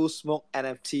colorful smoke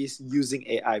NFTs using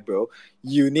AI, bro,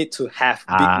 you need to have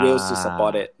big whales to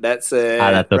support it. That's it.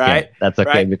 That's okay. Right? That's okay,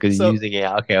 right? because using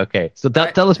AI. Okay. So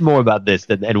tell us more about this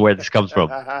and where this comes from.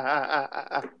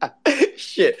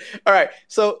 Shit. All right.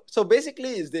 So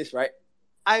basically, is this right?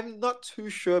 I'm not too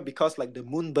sure because like the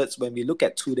Moonbirds, when we look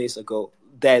at 2 days ago,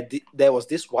 there was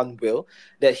this one whale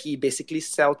that he basically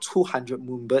sell 200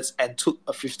 Moonbirds and took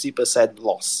a 50%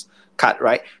 loss cut,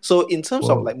 right? So in terms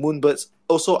of like Moonbirds,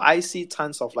 also I see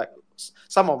tons of like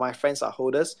some of my friends are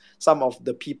holders, some of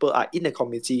the people are in the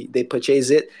community, they purchase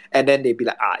it and then they be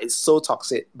like, it's so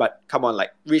toxic. But come on,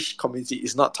 like which community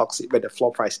is not toxic when the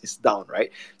floor price is down,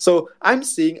 right? So I'm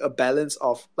seeing a balance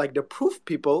of like the proof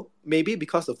people, maybe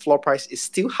because the floor price is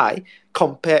still high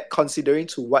considering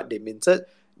to what they minted,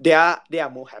 they are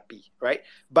more happy, right?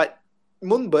 But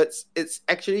Moonbirds, it's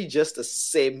actually just the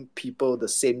same people, the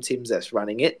same teams that's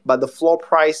running it, but the floor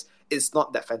price it's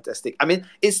not that fantastic. I mean,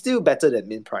 it's still better than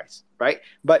mint price, right?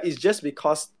 But it's just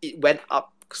because it went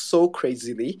up so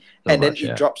crazily, So and then much, it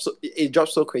yeah.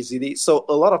 dropped so crazily. So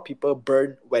a lot of people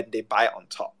burn when they buy on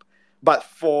top. But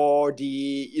for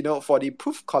the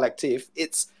Proof Collective,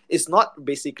 it's not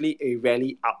basically a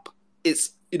rally up.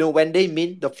 It's when they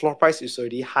mint, the floor price is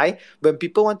already high. When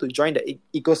people want to join the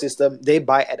ecosystem, they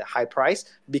buy at a high price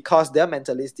because their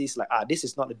mentality is like, this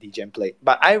is not a degen play.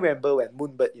 But I remember when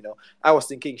Moonbird, I was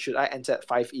thinking, should I enter at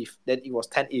 5 ETH? Then it was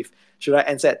 10 ETH. Should I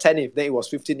enter at 10 ETH? Then it was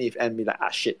 15 ETH, and be like,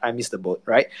 shit, I missed the boat,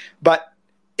 right? But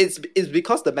it's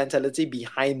because the mentality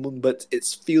behind Moonbird, it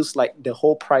feels like the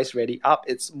whole price ready up.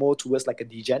 It's more towards like a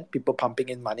degen, people pumping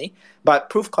in money. But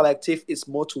Proof Collective is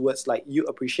more towards like you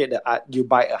appreciate the art, you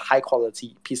buy a high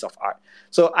quality piece of art.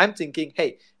 So I'm thinking,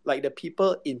 hey, like the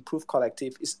people in Proof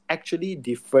Collective is actually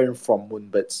different from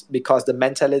Moonbirds because the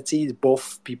mentality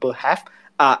both people have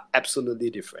are absolutely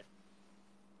different.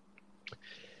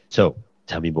 So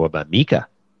tell me more about Mika.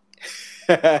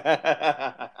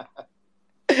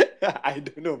 I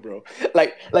don't know, bro.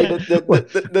 Like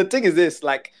the thing is this,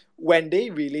 like when they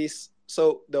release,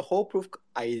 so the whole proof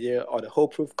idea or the whole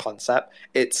proof concept,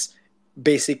 it's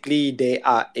basically they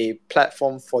are a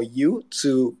platform for you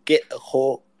to get a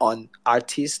hold on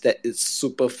artists that is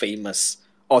super famous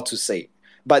or to say.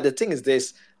 But the thing is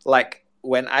this, like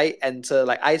when I enter,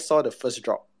 like I saw the first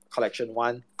drop, collection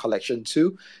 1, collection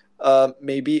 2,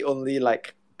 maybe only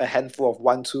like a handful of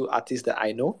 1-2 artists that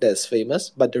I know that's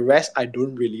famous, but the rest I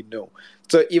don't really know.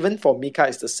 So even for Mika,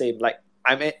 it's the same. Like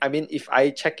I mean, if I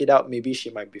check it out, maybe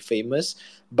she might be famous,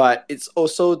 but it's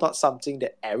also not something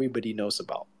that everybody knows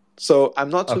about. So I'm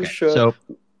not too sure.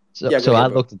 So Yeah, go I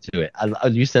ahead, bro. looked into it.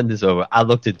 You send this over. I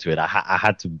looked into it. I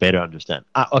had to better understand.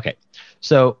 Okay.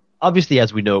 So obviously,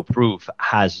 as we know, Proof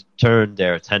has turned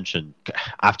their attention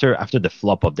after the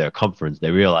flop of their conference.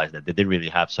 They realized that they didn't really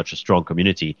have such a strong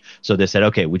community. So they said,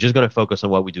 okay, we're just going to focus on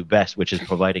what we do best, which is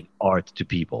providing art to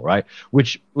people, right?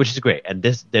 Which is great. And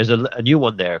there's a new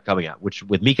one there coming out, which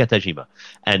with Mika Tajima,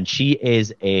 and she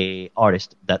is a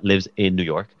artist that lives in New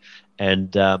York.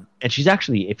 And she's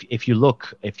actually, if you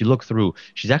look through,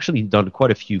 she's actually done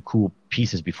quite a few cool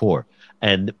pieces before,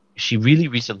 and she really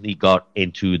recently got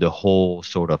into the whole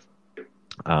sort of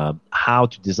how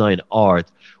to design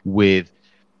art with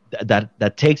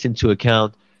that takes into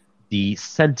account the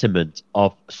sentiment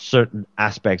of certain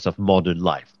aspects of modern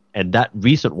life. And that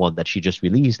recent one that she just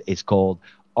released is called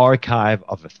Archive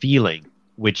of a Feeling,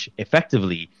 which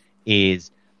effectively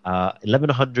is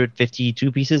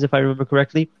 1,152 pieces, if I remember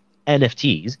correctly,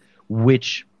 NFTs,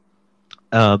 which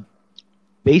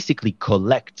basically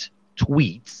collect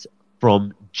tweets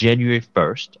from January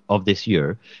 1st of this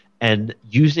year, and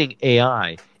using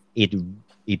AI,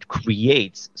 it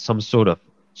creates some sort of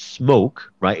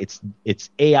smoke, right? It's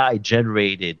AI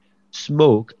generated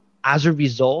smoke as a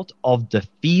result of the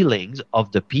feelings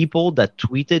of the people that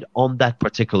tweeted on that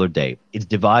particular day. It's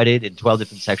divided in 12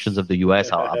 different sections of the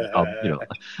US.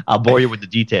 I'll bore you with the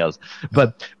details.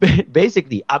 But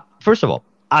basically, first of all,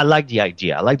 I like the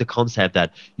idea. I like the concept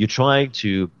that you're trying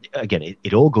to, again,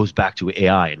 it all goes back to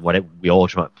AI and what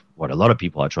a lot of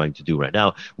people are trying to do right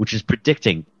now, which is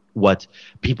predicting what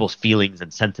people's feelings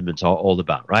and sentiments are all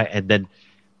about, right? And then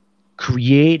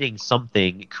creating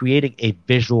a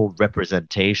visual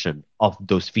representation of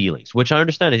those feelings, which I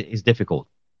understand is difficult.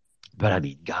 But I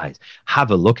mean, guys,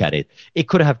 have a look at it. It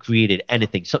could have created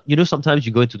anything. So, sometimes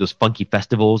you go into those funky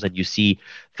festivals and you see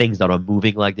things that are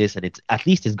moving like this, and it's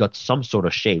got some sort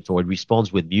of shape, or it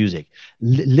responds with music.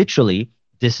 Literally,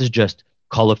 this is just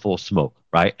colorful smoke,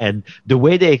 right? And the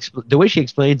way she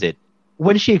explains it,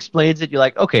 when she explains it, you're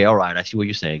like, okay, all right, I see what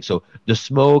you're saying. So the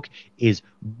smoke is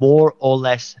more or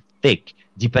less thick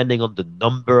depending on the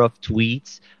number of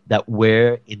tweets that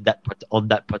were on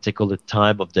that particular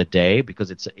time of the day,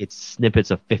 because it's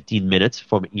snippets of 15 minutes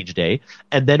from each day.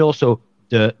 And then also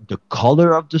the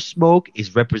color of the smoke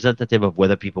is representative of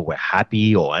whether people were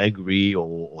happy or angry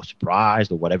or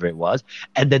surprised or whatever it was.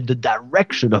 And then the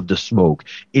direction of the smoke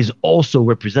is also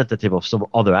representative of some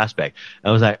other aspect.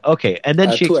 I was like, okay. And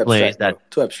then she explains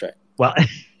too abstract. Well,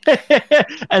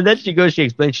 and then she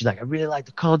explains, she's like, I really like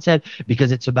the concept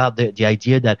because it's about the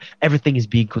idea that everything is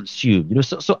being consumed.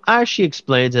 So as she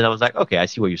explains it, I was like, okay, I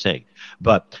see what you're saying.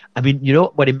 But I mean,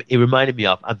 what it reminded me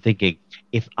of? I'm thinking,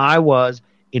 if I was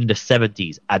in the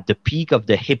 70s at the peak of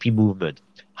the hippie movement,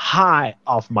 high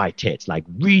off my tits, like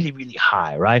really, really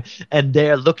high, right? And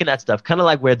they're looking at stuff kind of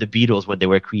like where the Beatles, when they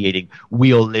were creating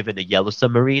We'll Live in a Yellow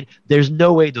Submarine, there's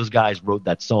no way those guys wrote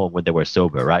that song when they were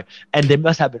sober, right? And they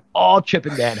must have been all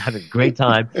tripping there and having a great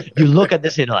time. You look at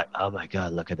this and you're like, oh my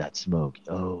God, look at that smoke.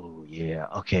 Oh, yeah.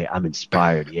 Okay, I'm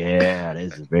inspired. Yeah,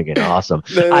 this is freaking awesome.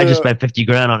 No, I just no, no. spent 50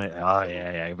 grand on it. Oh,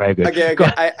 yeah, yeah, very good. Okay, Go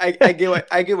okay.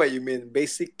 I get what you mean.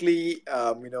 Basically,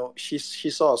 she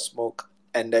saw a smoke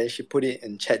and then she put it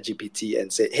in Chat GPT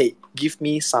and said, "Hey, give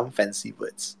me some fancy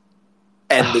words."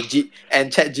 And the ahead. G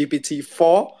and Chat GPT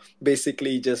 4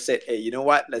 basically just said, "Hey, you know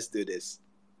what? Let's do this."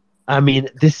 I mean,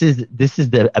 this is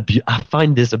the I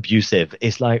find this abusive.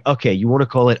 It's like, okay, you want to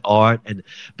call it art, and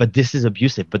but this is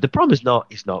abusive. But the problem is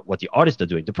not what the artists are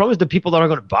doing. The problem is the people that are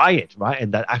going to buy it, right?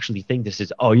 And that actually think this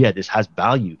is, oh yeah, this has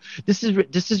value. This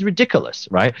is ridiculous,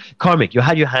 right? Karmik, you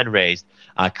had your hand raised.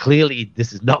 Clearly,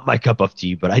 this is not my cup of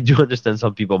tea, but I do understand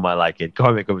some people might like it.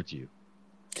 Karmik, over to you.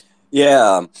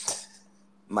 Yeah,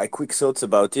 my quick thoughts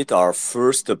about it are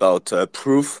first about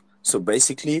proof. So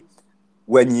basically,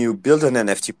 when you build an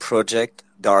NFT project,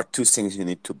 there are two things you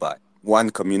need to buy. One,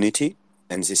 community,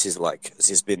 and this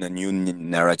has been a new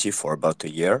narrative for about a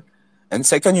year. And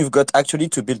second, you've got actually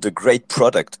to build a great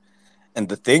product. And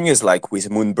the thing is, like with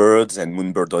Moonbirds and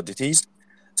Moonbird oddities,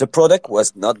 the product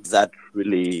was not that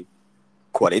really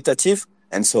qualitative.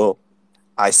 And so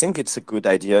I think it's a good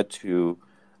idea to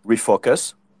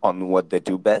refocus on what they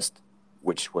do best,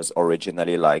 which was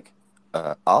originally like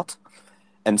art.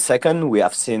 And second, we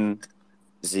have seen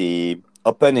the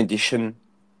open edition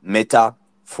meta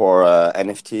for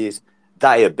NFTs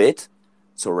die a bit.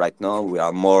 So right now we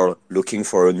are more looking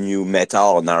for a new meta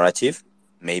or narrative.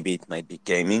 Maybe it might be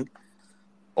gaming,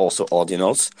 also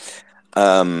ordinals.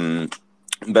 Um,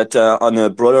 but on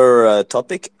a broader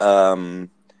topic,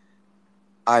 I'm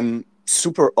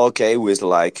super okay with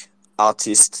like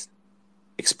artists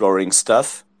exploring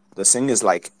stuff. The thing is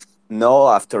like now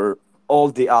after all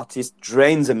the artists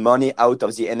drain the money out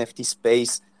of the NFT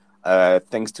space,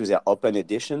 thanks to their open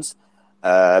editions,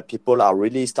 people are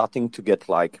really starting to get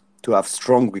like to have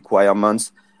strong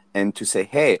requirements and to say,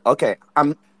 hey, okay,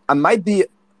 I might be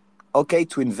okay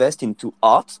to invest into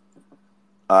art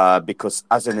because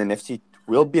as an NFT it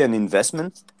will be an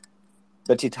investment,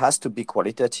 but it has to be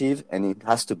qualitative and it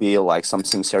has to be like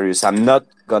something serious. I'm not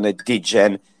gonna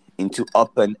degen into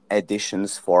open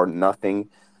editions for nothing.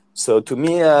 So to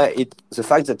me, it the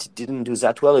fact that it didn't do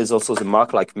that well is also the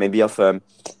mark, like maybe of a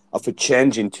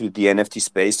change into the NFT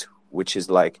space, which is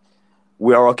like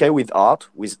we are okay with art,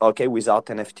 with okay with art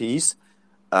NFTs,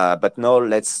 but no,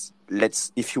 let's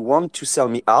if you want to sell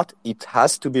me art, it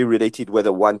has to be related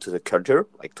whether one to the culture,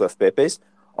 like 12 papers,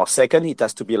 or second, it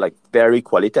has to be like very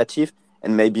qualitative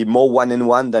and maybe more one in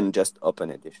one than just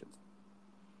open editions.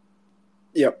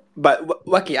 Yeah, but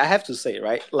Waki, I have to say,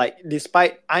 right? Like,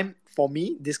 despite for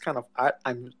me, this kind of art,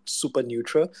 I'm super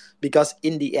neutral because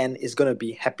in the end, it's gonna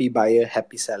be happy buyer,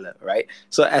 happy seller, right?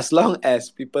 So as long as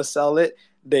people sell it,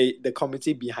 the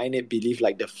community behind it believe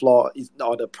like the floor is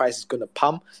or the price is gonna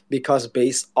pump because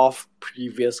based off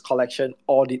previous collection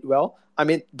all did well. I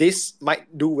mean, this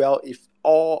might do well if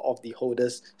all of the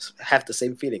holders have the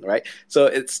same feeling, right? So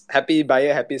it's happy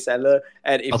buyer, happy seller,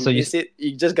 and if you Also, miss it,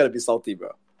 you just gotta be salty,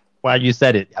 bro. well, you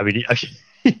said it. I mean,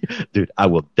 dude, I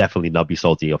will definitely not be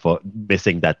salty for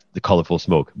missing that the colorful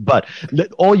smoke. But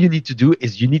all you need to do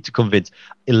is you need to convince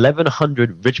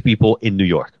 1,100 rich people in New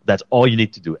York. That's all you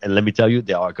need to do. And let me tell you,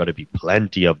 there are going to be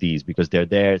plenty of these because they're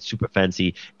there, it's super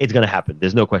fancy. It's going to happen.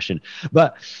 There's no question.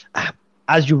 But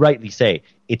as you rightly say,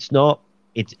 it's not.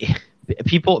 It's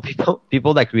people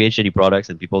that create shitty products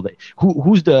and people that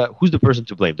who's the person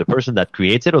to blame, the person that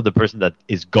creates it or the person that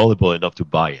is gullible enough to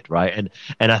buy it, right?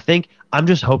 And I think I'm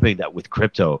just hoping that with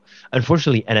crypto,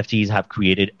 unfortunately NFTs have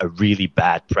created a really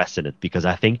bad precedent because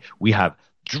I think we have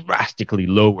drastically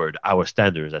lowered our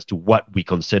standards as to what we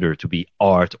consider to be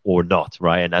art or not,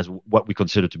 right? And as what we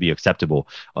consider to be acceptable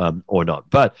or not.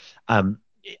 But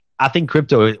I think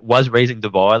crypto was raising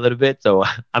the bar a little bit, so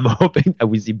I'm hoping that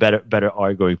we see better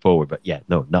art going forward. But yeah,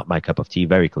 no, not my cup of tea,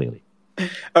 very clearly.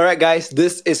 All right, guys,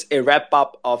 this is a wrap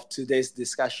up of today's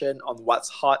discussion on what's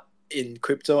hot in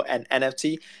crypto and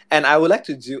NFT. And I would like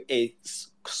to do a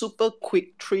super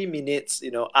quick 3 minutes,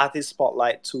 artist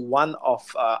spotlight to one of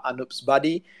Anoop's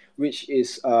buddy, which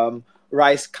is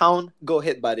Rice Count. Go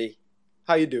ahead, buddy.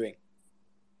 How you doing?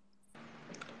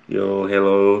 Yo,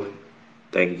 hello.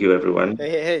 Thank you, everyone.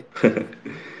 Hey, hey.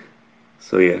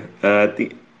 So yeah,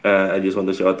 I just want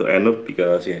to shout out to Anup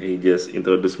because yeah, he just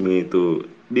introduced me to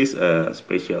this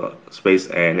special space,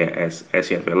 and yeah, as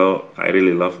Asian fellow, I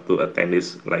really love to attend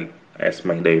this like as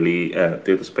my daily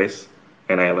Twitter space.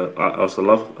 and I also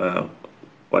love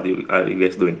what you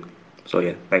guys doing. So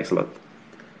yeah, thanks a lot.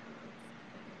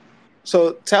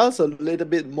 So tell us a little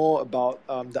bit more about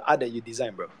the art that you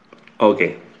design, bro.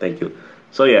 Okay, thank you.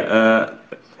 So yeah,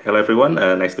 hello everyone.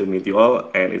 Nice to meet you all,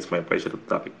 and it's my pleasure to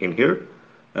talk in here.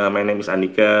 My name is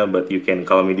Andika, but you can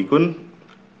call me Dikun.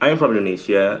 I'm from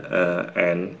Indonesia,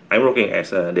 and I'm working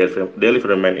as a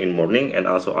delivery man in morning and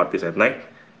also artist at night.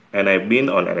 And I've been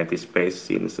on NFT space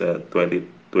since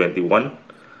 2021.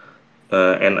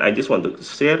 And I just want to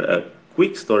share a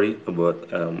quick story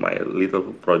about my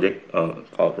little project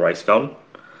called Rice Count.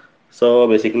 So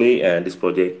basically, this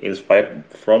project inspired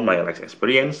from my life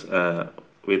experience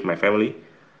with my family.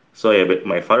 So yeah, but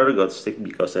my father got sick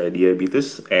because of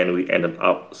diabetes, and we ended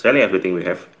up selling everything we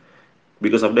have.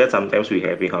 Because of that, sometimes we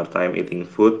having hard time eating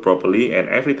food properly, and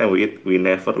every time we eat, we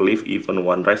never leave even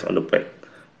one rice on the plate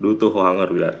due to how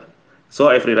hunger we are. So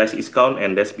every rice is count,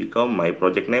 and that's become my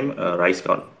project name, Rice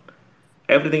Count.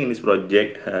 Everything in this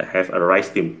project have a rice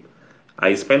theme.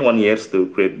 I spent 1 year to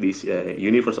create this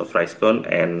universe of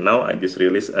RiceCon, and now I just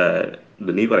released the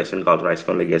new collection called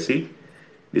RiceCon Legacy.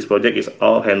 This project is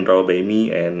all hand drawn by me,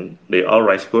 and they all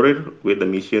rice courier with the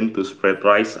mission to spread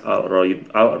rice all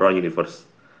around universe.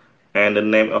 And the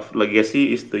name of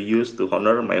Legacy is to use to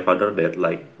honor my father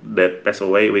that passed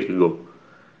away a week ago.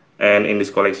 And in this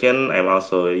collection, I'm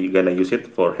also gonna use it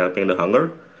for helping the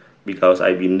hunger because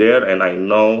I've been there and I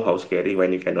know how scary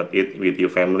when you cannot eat with your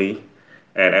family.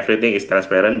 And everything is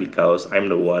transparent because I'm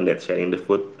the one that's sharing the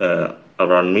food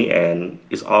around me, and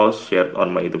it's all shared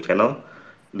on my YouTube channel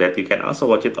that you can also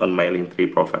watch it on my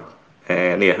Linktree profile.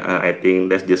 And yeah, I think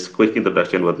that's just quick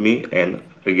introduction about me. And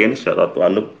again, shout out to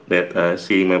Anup that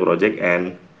seeing my project,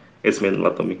 and it's meant a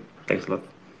lot to me. Thanks a lot.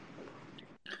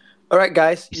 All right,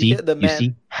 guys, You you hear see, the you man. see,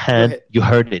 Go ahead. you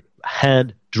heard it,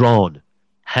 hand drawn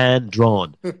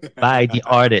by the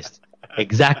artist.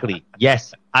 Exactly.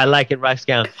 Yes, I like it, Rice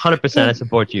Gown. 100%, I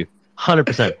support you.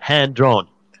 100%, hand drawn.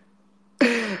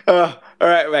 All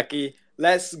right, Wacky.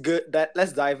 Let's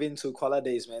dive into koala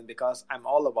days, man, because I'm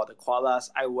all about the koalas.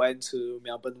 I went to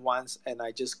Melbourne once and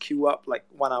I just queue up like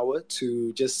 1 hour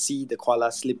to just see the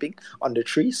koala sleeping on the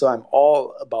tree. So I'm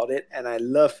all about it, and I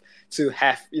love to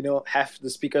have the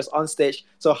speakers on stage.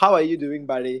 So how are you doing,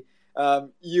 buddy?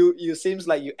 You seems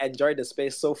like you enjoyed the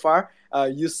space so far.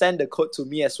 You send the code to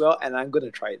me as well, and I'm gonna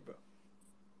try it, bro.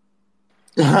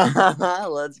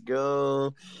 Let's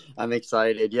go. I'm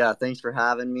excited. Yeah, thanks for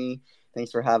having me.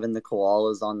 Thanks for having the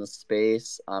koalas on the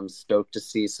space. I'm stoked to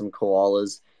see some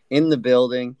koalas in the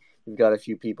building. We've got a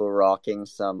few people rocking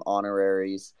some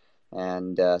honoraries,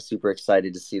 and super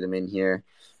excited to see them in here.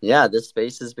 Yeah, this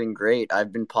space has been great.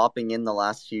 I've been popping in the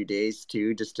last few days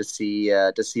too, just to see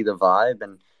the vibe,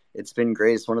 and it's been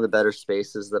great. It's one of the better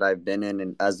spaces that I've been in,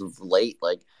 and as of late,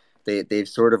 like they've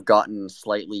sort of gotten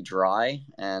slightly dry,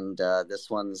 and this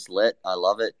one's lit. I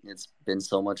love it. It's been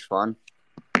so much fun.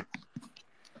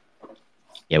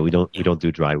 Yeah, we don't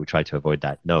do dry. We try to avoid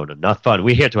that. No, not fun.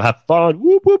 We're here to have fun.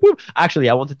 Whoop, whoop, whoop. Actually,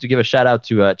 I wanted to give a shout out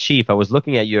to Chief. I was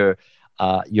looking at your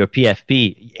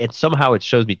PFP, and somehow it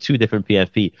shows me two different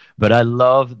PFP. But I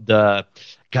love the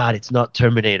God. It's not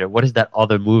Terminator. What is that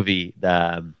other movie?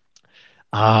 The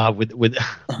with with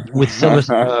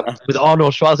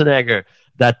Arnold Schwarzenegger.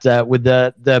 That with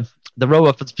the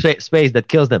robot from space that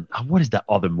kills them. What is that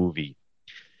other movie?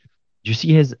 You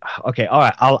see his? Okay, all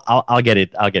right. I'll get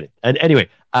it. I'll get it. And anyway,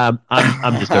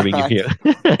 I'm disturbing you here.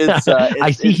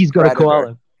 I see he's got a Predator.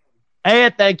 koala.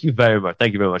 Hey, thank you very much.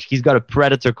 Thank you very much. He's got a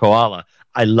predator koala.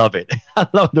 I love it. I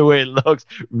love the way it looks.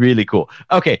 Really cool.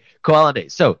 Okay, Koala Day.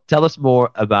 So tell us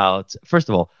more about, first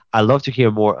of all, I'd love to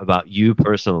hear more about you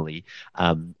personally,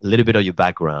 a little bit of your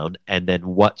background, and then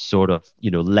what sort of,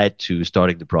 led to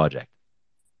starting the project.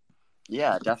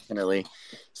 Yeah, definitely.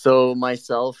 So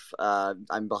myself,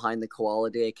 I'm behind the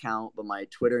Koala Day account, but my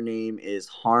Twitter name is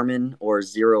Harmon or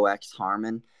 0x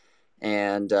Harmon,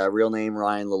 and real name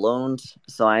Ryan Lalonde.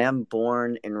 So I am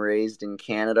born and raised in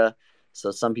Canada. So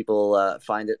some people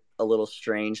find it a little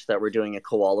strange that we're doing a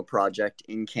koala project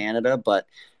in Canada, but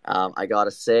I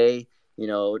gotta say,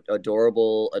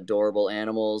 adorable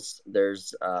animals.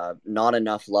 There's not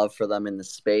enough love for them in the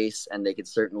space, and they could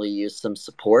certainly use some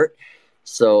support.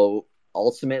 So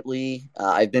ultimately,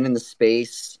 I've been in the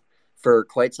space for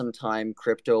quite some time,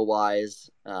 crypto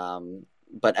wise,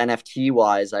 but NFT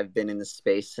wise, I've been in the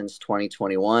space since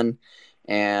 2021,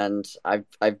 and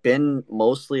I've been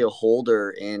mostly a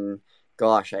holder in,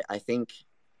 gosh, I think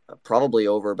probably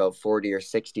over about 40 or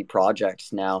 60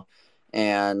 projects now,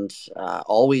 and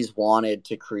always wanted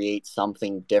to create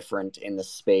something different in the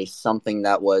space, something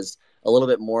that was a little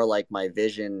bit more like my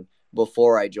vision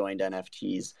before I joined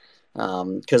NFTs.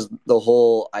 because the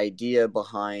whole idea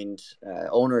behind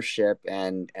ownership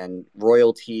and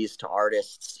royalties to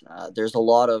artists, there's a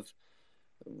lot of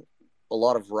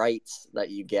rights that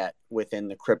you get within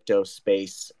the crypto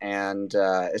space, and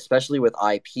especially with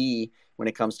IP, when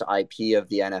it comes to IP of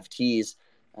the NFTs,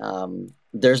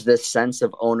 there's this sense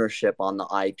of ownership on the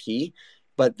IP,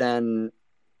 but then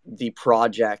the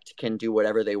project can do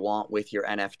whatever they want with your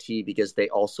NFT because they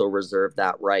also reserve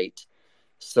that right.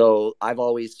 So I've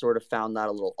always sort of found that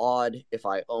a little odd. If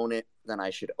I own it, then I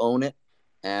should own it.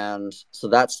 And so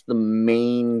that's the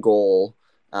main goal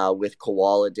with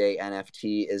Koala Day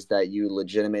NFT, is that you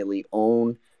legitimately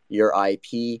own your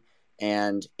IP.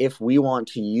 And if we want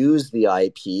to use the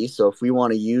IP, so if we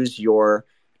want to use your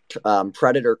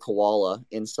Predator Koala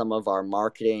in some of our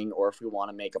marketing, or if we want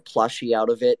to make a plushie out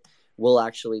of it, we'll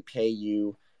actually pay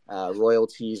you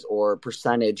royalties or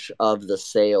percentage of the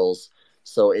sales.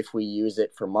 So if we use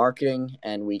it for marketing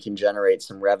and we can generate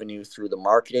some revenue through the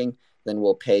marketing, then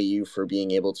we'll pay you for being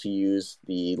able to use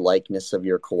the likeness of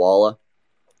your koala.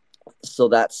 So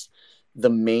that's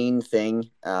the main thing.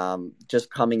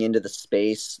 Just coming into the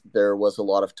space, there was a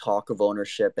lot of talk of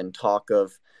ownership and talk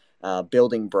of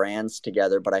building brands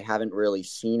together, but I haven't really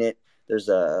seen it. There's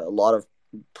a lot of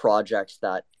projects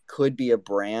that could be a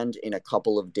brand in a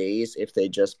couple of days if they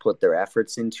just put their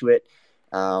efforts into it.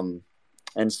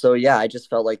 And so, yeah, I just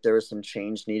felt like there was some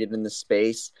change needed in the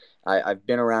space. I've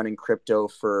been around in crypto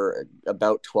for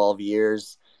about 12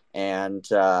 years. And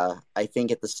I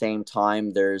think at the same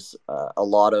time, there's a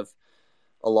lot of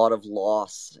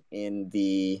loss in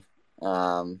the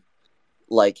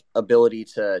ability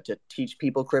to teach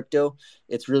people crypto.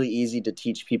 It's really easy to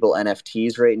teach people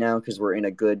NFTs right now because we're in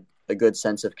a good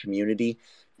sense of community.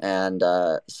 And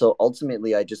so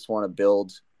ultimately, I just want to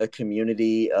build a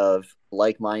community of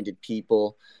like-minded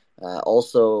people.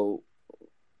 Also,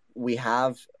 we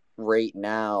have right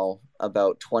now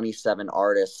about 27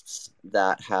 artists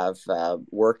that have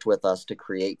worked with us to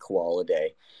create Koala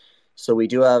Day. So we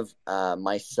do have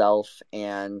myself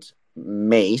and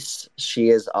Mace. She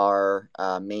is our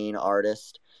main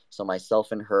artist. So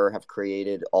myself and her have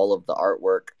created all of the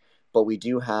artwork. But we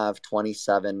do have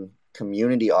 27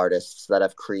 community artists that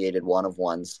have created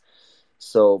one-of-ones.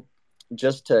 So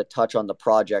just to touch on the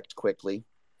project quickly,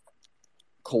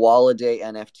 Koala Day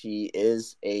NFT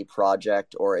is a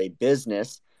project or a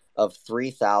business of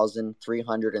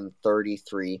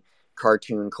 3,333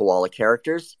 cartoon koala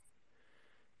characters.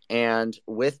 And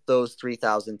with those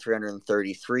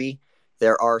 3,333,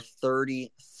 there are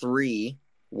 33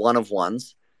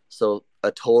 one-of-ones. So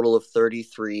a total of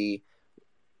 33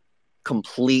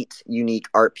 complete unique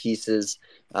art pieces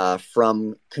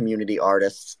from community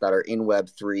artists that are in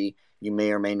Web3. You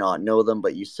may or may not know them,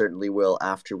 but you certainly will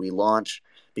after we launch,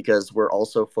 because we're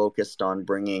also focused on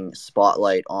bringing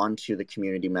spotlight onto the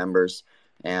community members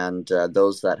and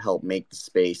those that help make the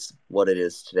space what it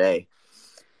is today.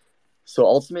 So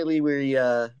ultimately, we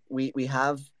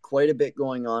have quite a bit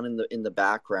going on in the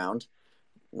background.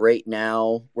 Right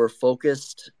now, we're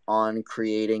focused on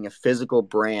creating a physical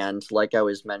brand, like I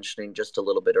was mentioning just a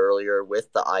little bit earlier,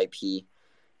 with the IP.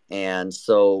 And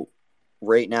so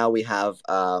right now we have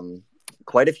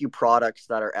quite a few products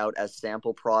that are out as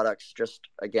sample products. Just,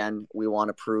 again, we want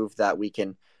to prove that we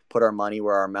can put our money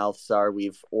where our mouths are.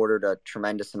 We've ordered a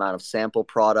tremendous amount of sample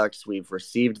products. We've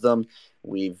received them.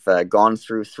 We've gone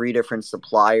through 3 different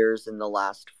suppliers in the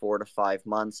last 4 to 5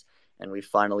 months, and we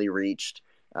finally reached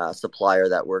a supplier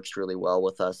that works really well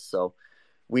with us. So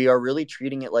we are really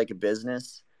treating it like a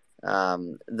business.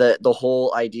 The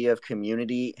whole idea of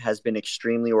community has been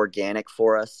extremely organic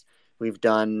for us. We've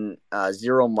done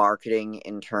zero marketing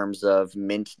in terms of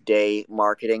Mint Day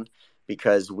marketing,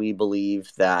 because we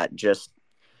believe that just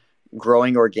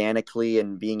growing organically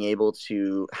and being able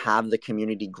to have the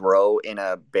community grow in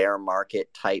a bear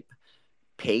market type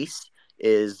pace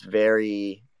is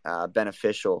very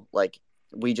beneficial. Like,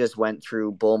 we just went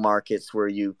through bull markets where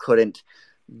you couldn't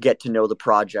get to know the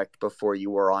project before you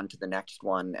were on to the next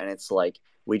one. And it's like,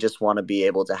 we just want to be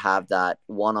able to have that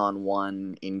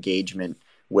one-on-one engagement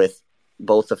with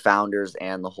both the founders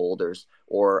and the holders,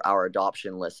 or our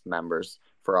adoption list members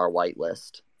for our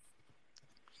whitelist.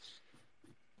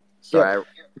 Sorry,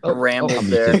 I rambled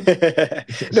there.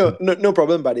 No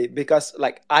problem, buddy. Because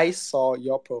like, I saw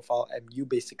your profile and you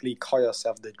basically call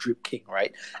yourself the Drip King,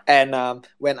 right? And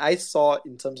when I saw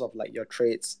in terms of like your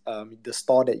trades, the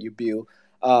store that you build,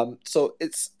 So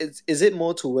it's is it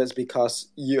more towards because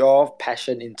your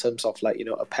passion in terms of like,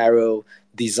 apparel,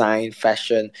 design,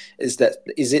 fashion, is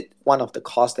it one of the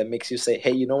cause that makes you say,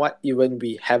 hey, you know what, even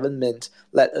we haven't mint,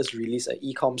 let us release an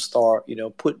e-com store,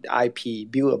 put the IP,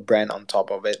 build a brand on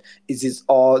top of it. Is it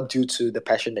all due to the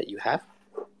passion that you have?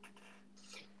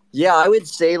 Yeah, I would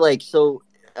say so.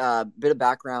 Bit of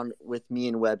background with me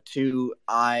in Web2.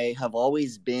 I have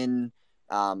always been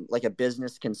like a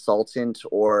business consultant,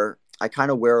 or I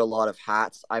kind of wear a lot of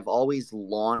hats. I've always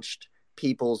launched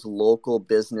people's local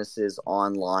businesses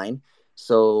online.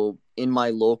 So in my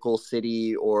local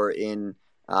city or in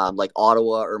like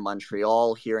Ottawa or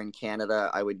Montreal here in Canada,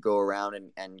 I would go around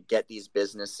and get these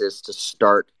businesses to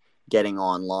start getting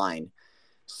online.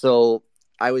 So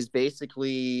I was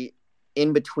basically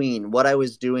in between. What I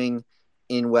was doing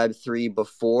in Web3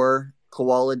 before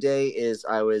Koala Day is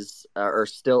I was, or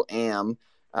still am,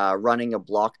 running a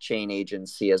blockchain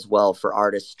agency as well for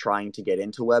artists trying to get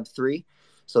into Web3.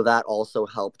 So that also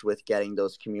helped with getting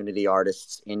those community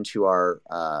artists into our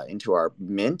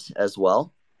mint as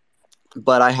well.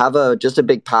 But I have just a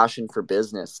big passion for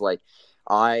business. Like,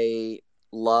 I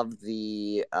love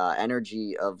the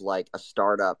energy of like a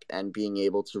startup and being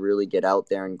able to really get out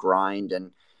there and grind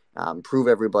and prove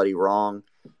everybody wrong.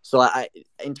 So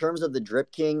in terms of the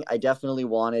Drip King, I definitely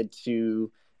wanted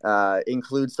to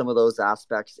include some of those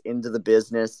aspects into the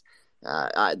business.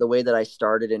 The way that I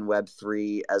started in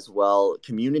Web3 as well,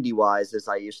 community wise, is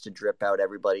I used to drip out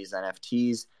everybody's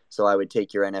NFTs. So I would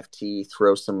take your NFT,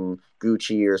 throw some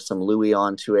Gucci or some Louis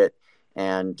onto it,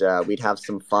 and we'd have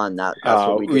some fun. That's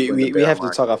what we did when the we bear have to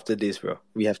market. talk after this, bro.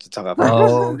 We have to talk after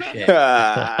Oh this. shit!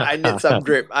 I need some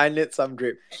drip.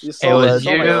 You It saw, was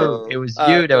you saw my you. It was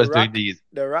you that the was doing rock, these.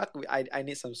 the rock. I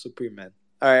need some Supreme, man.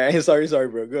 All right, sorry,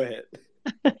 bro. Go ahead.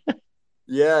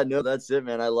 Yeah, no, that's it,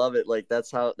 man. I love it. Like that's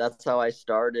how I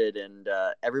started, and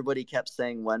everybody kept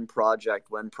saying when project,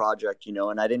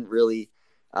 and I didn't really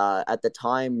at the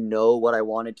time know what I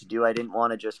wanted to do. I didn't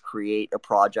want to just create a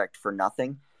project for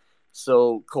nothing.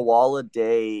 So Koala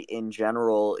Day in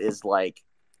general is like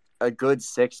a good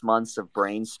 6 months of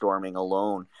brainstorming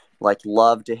alone. Like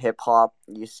Love to hip hop,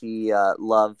 you see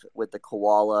Love with the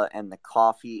koala and the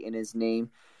coffee in his name.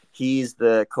 He's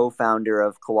the co-founder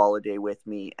of Koala Day with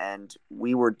me, and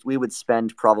we would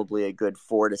spend probably a good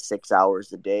 4 to 6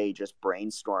 hours a day just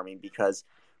brainstorming because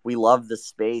we love the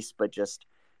space, but just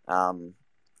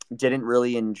didn't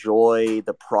really enjoy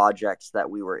the projects that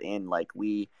we were in. Like,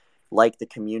 we like the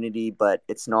community, but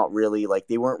it's not really like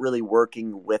they weren't really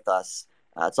working with us.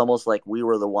 It's almost like we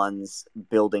were the ones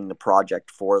building the project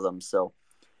for them. So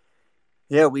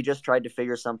yeah, we just tried to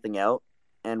figure something out,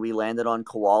 and we landed on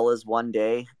koalas one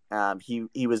day.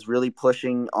 He was really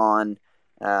pushing on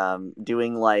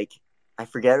doing like, I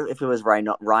forget if it was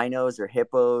rhinos or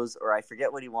hippos, or I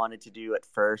forget what he wanted to do at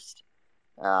first.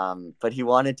 But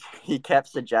he kept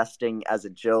suggesting as a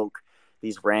joke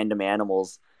these random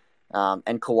animals.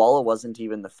 And koala wasn't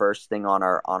even the first thing on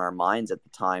our minds at the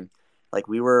time. Like,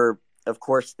 we were, of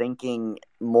course, thinking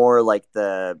more like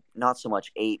not so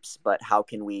much apes, but how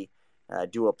can we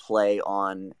do a play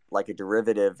on like a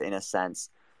derivative in a sense.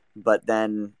 But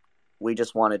then we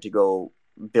just wanted to go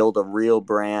build a real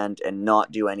brand and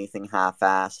not do anything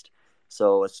half-assed.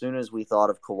 So as soon as we thought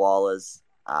of koalas,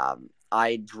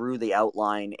 I drew the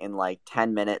outline in like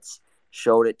 10 minutes,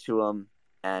 showed it to him,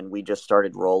 and we just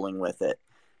started rolling with it.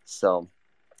 So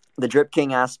the Drip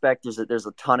King aspect is that there's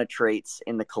a ton of traits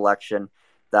in the collection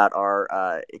that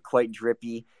are quite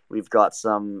drippy. We've got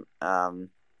some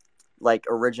like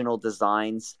original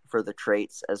designs for the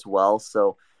traits as well.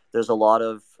 So there's a lot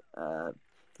of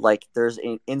there's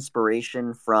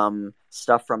inspiration from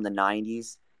stuff from the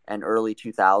 90s and early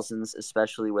 2000s,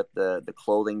 especially with the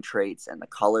clothing traits and the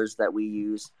colors that we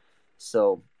use.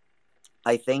 So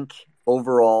I think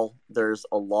overall there's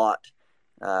a lot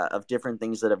of different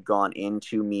things that have gone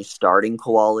into me starting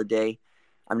Koala Day.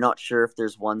 I'm not sure if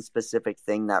there's one specific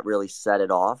thing that really set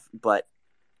it off, but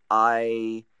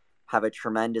I have a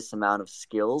tremendous amount of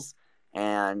skills,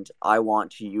 and I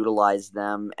want to utilize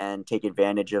them and take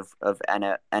advantage of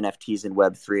NFTs and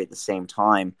Web3 at the same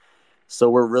time. So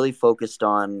we're really focused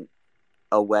on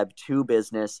a Web2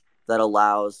 business that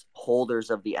allows holders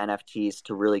of the NFTs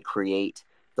to really create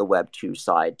the Web2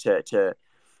 side.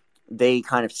 They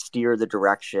kind of steer the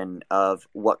direction of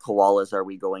what koalas are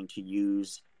we going to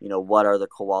use, what are the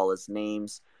koalas'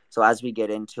 names. So as we get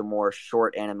into more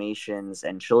short animations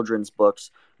and children's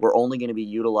books, we're only going to be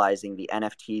utilizing the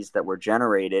NFTs that were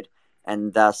generated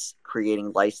and thus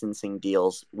creating licensing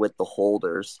deals with the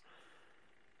holders.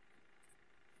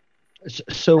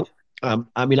 So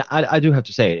I mean, I do have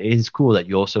to say it is cool that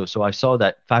you also. So I saw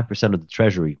that 5% of the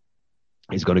treasury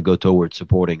is going to go towards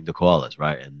supporting the koalas,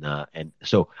 right? And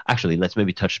so actually, let's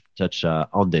maybe touch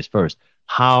on this first.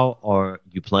 How are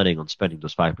you planning on spending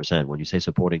those 5%? When you say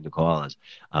supporting the koalas,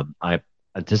 I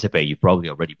anticipate you probably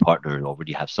already partnered,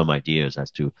 already have some ideas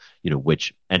as to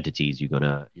which entities you're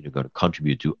gonna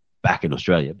contribute to back in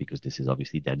Australia because this is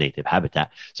obviously their native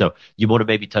habitat. So you want to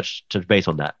maybe touch base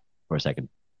on that for a second.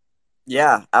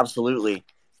 Yeah, absolutely.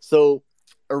 So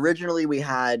originally we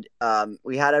had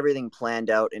everything planned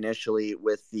out initially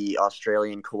with the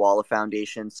Australian Koala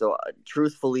Foundation. So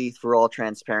truthfully, through all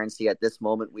transparency, at this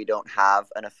moment we don't have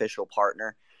an official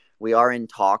partner. We are in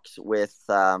talks with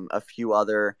a few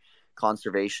other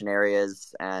conservation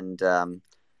areas and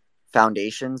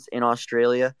foundations in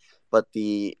Australia, but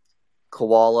the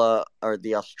Koala or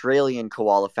the Australian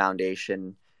Koala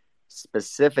Foundation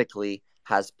specifically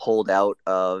has pulled out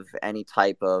of any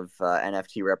type of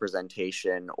NFT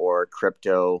representation or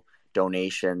crypto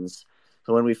donations.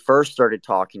 So when we first started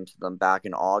talking to them back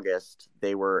in August,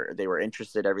 they were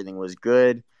interested. Everything was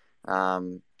good.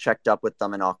 Checked up with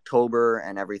them in October,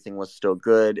 and everything was still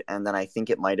good. And then I think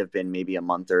it might have been maybe a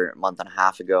month or a month and a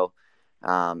half ago,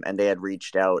 and they had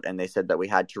reached out and they said that we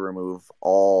had to remove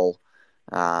all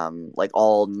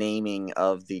naming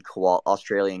of the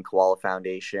Australian Koala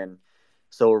Foundation.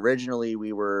 So originally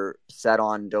we were set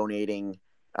on donating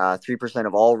 3%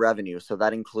 of all revenue. So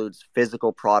that includes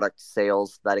physical product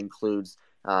sales, that includes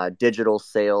digital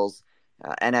sales,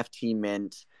 NFT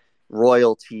mint,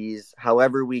 royalties.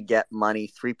 However we get money,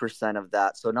 3% of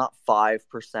that. So not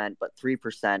 5%, but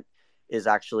 3% is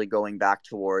actually going back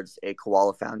towards a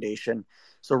Koala Foundation.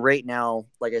 So right now,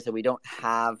 like I said, we don't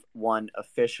have one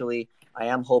officially. I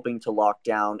am hoping to lock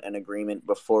down an agreement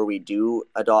before we do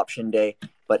Adoption Day.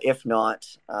 But if not,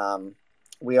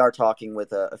 we are talking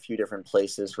with a few different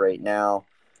places right now.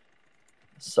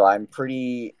 So I'm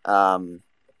pretty confident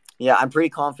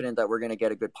that we're going to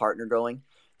get a good partner going.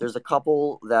 There's a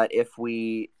couple that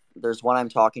there's one I'm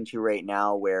talking to right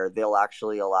now where they'll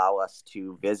actually allow us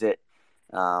to visit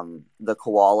the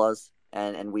koalas,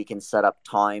 and we can set up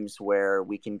times where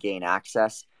we can gain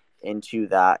access into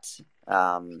that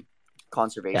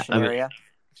conservation area.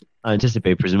 I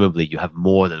anticipate presumably you have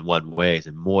more than one ways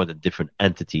and more than different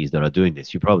entities that are doing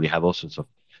this. You probably have all sorts of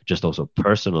just also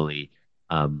personally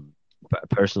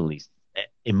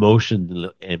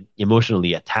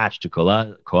emotionally attached to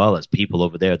koalas, people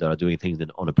over there that are doing things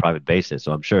on a private basis.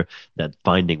 So I'm sure that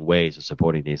finding ways of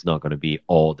supporting this is not going to be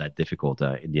all that difficult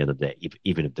in the end of the day,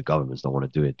 even if the governments don't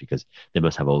want to do it, because they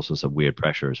must have also some weird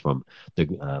pressures from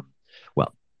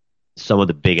well, some of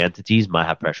the big entities might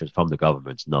have pressures from the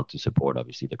governments not to support,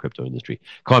 obviously, the crypto industry.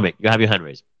 Cormac, you have your hand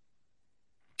raised.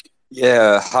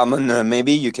 Yeah, Harmon,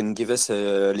 maybe you can give us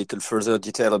a little further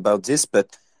detail about this,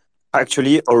 but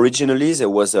actually, originally there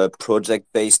was a project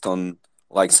based on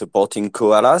like supporting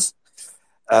koalas,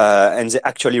 and they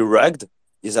actually rugged.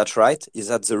 Is that right? Is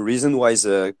that the reason why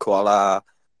the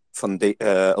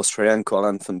Australian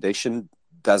Koala Foundation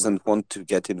doesn't want to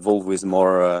get involved with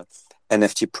more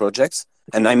NFT projects?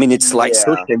 And I mean, it's like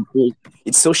so shameful.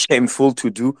 It's so shameful to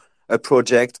do a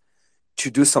project, to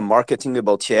do some marketing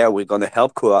about, yeah, we're going to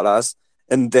help koalas,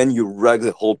 and then you rug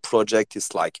the whole project.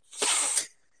 It's like,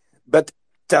 but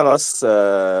tell us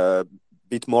a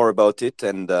bit more about it,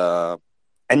 and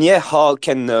yeah, how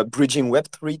can bridging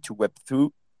Web3 to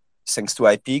Web2, thanks to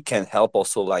IP, can help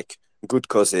also like good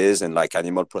causes and like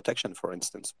animal protection, for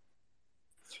instance.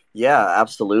 Yeah,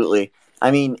 absolutely. I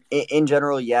mean, in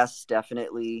general, yes,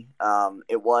 definitely.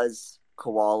 It was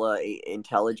Koala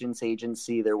Intelligence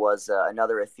Agency. There was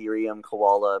another Ethereum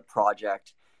Koala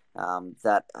project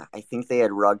that I think they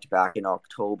had rugged back in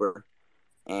October.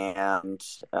 And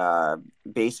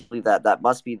basically that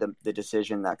must be the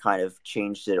decision that kind of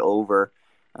changed it over,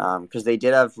 because they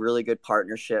did have really good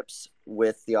partnerships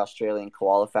with the Australian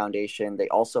Koala Foundation. They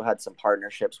also had some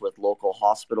partnerships with local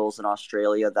hospitals in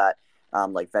Australia that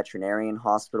like veterinarian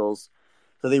hospitals.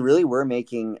 So they really were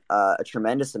making a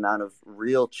tremendous amount of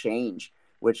real change,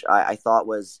 which I thought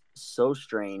was so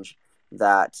strange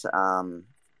that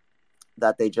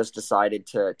that they just decided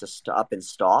to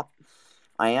stop.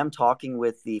 I am talking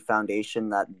with the foundation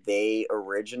that they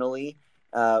originally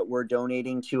were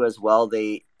donating to as well.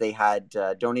 They had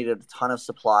donated a ton of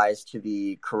supplies to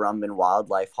the Currumbin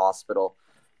Wildlife Hospital.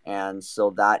 And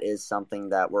so that is something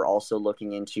that we're also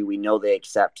looking into. We know they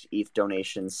accept ETH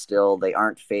donations still. They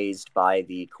aren't phased by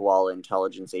the Koala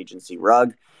Intelligence Agency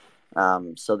rug.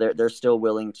 So they're still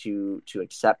willing to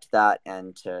accept that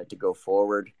and to go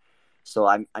forward. So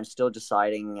I'm still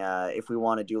deciding if we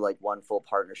want to do like one full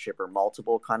partnership or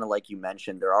multiple. Kind of like you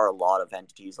mentioned, there are a lot of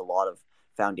entities, a lot of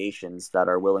foundations that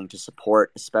are willing to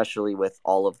support, especially with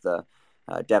all of the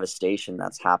devastation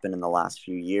that's happened in the last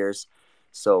few years.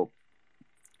 So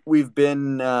we've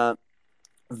been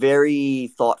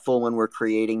very thoughtful when we're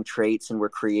creating traits and we're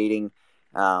creating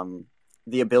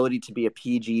the ability to be a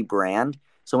PG brand.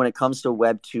 So when it comes to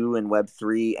Web 2 and Web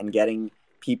 3 and getting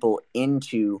people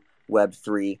into Web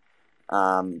 3,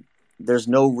 there's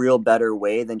no real better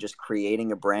way than just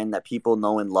creating a brand that people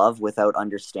know and love without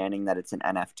understanding that it's an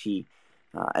NFT.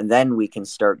 And then we can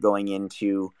start going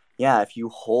into, yeah, if you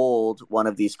hold one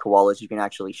of these koalas, you can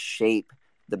actually shape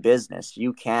the business.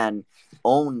 You can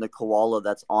own the koala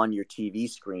that's on your TV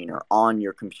screen or on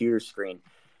your computer screen.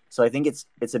 So I think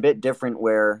it's a bit different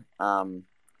where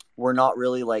we're not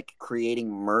really like creating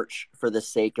merch for the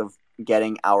sake of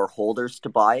getting our holders to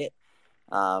buy it.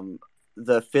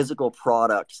 The physical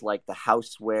products like the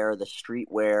houseware, the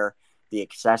streetwear, the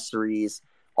accessories,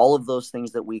 all of those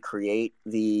things that we create,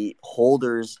 the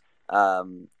holders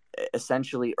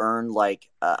essentially earn like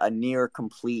a near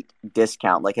complete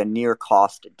discount, like a near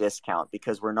cost discount,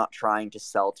 because we're not trying to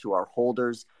sell to our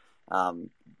holders.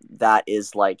 That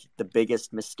is like the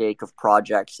biggest mistake of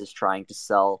projects, is trying to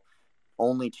sell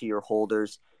only to your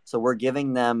holders. So we're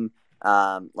giving them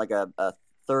like a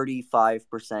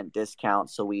 35% discount.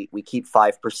 So we keep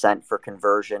 5% for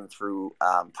conversion through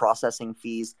processing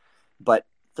fees, but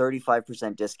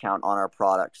 35% discount on our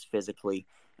products physically,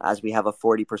 as we have a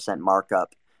 40%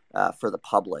 markup for the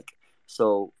public.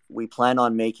 So we plan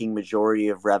on making majority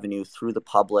of revenue through the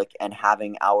public and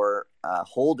having our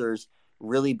holders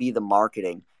really be the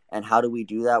marketing. And how do we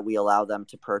do that? We allow them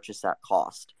to purchase at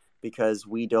cost, because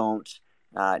we don't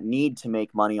need to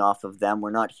make money off of them.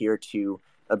 We're not here to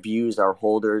abuse our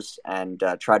holders and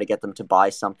try to get them to buy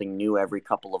something new every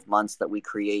couple of months that we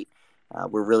create.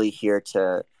 We're really here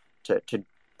to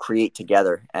create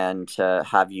together and to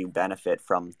have you benefit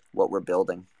from what we're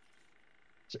building.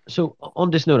 So on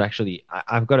this note, actually,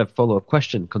 I've got a follow-up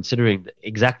question, considering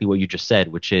exactly what you just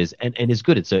said, which is, and it's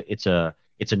good. It's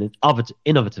an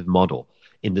innovative model,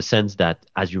 in the sense that,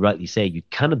 as you rightly say, you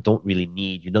kind of don't really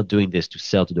need, you're not doing this to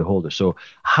sell to the holder. So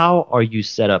how are you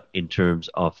set up in terms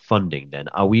of funding then?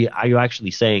 Are you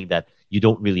actually saying that you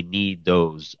don't really need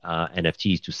those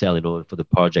NFTs to sell in order for the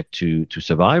project to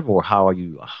survive, or how are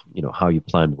you, how are you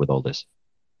planned with all this?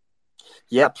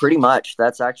 Yeah, pretty much.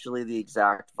 That's actually the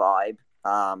exact vibe.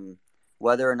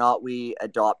 Whether or not we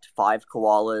adopt 5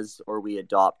 koalas or we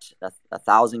adopt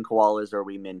 1,000 koalas or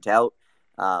we mint out,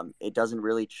 it doesn't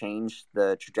really change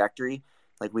the trajectory.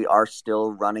 Like, we are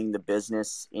still running the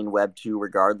business in Web 2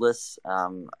 regardless.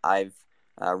 I've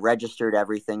registered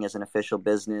everything as an official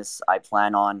business. I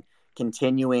plan on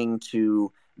continuing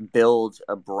to build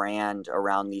a brand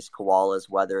around these koalas,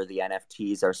 whether the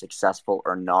NFTs are successful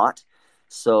or not.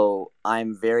 So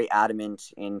I'm very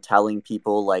adamant in telling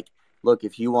people, like, look,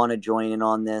 if you want to join in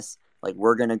on this, like,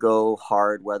 we're going to go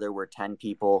hard, whether we're 10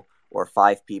 people or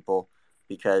 5 people,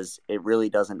 because it really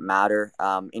doesn't matter.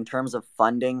 In terms of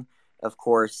funding, of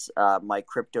course, my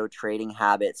crypto trading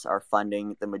habits are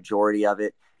funding the majority of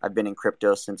it. I've been in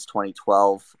crypto since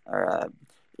 2012,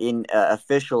 in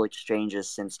official exchanges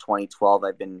since 2012.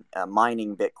 I've been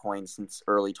mining Bitcoin since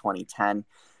early 2010.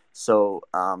 So,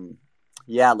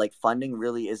 yeah, like, funding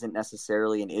really isn't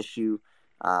necessarily an issue.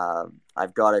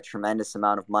 I've got a tremendous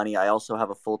amount of money. I also have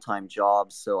a full-time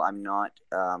job, so I'm not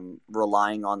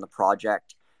relying on the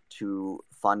project to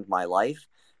fund my life.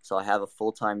 So I have a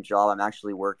full-time job. I'm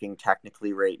actually working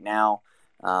technically right now,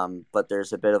 but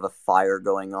there's a bit of a fire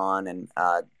going on, and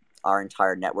our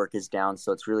entire network is down,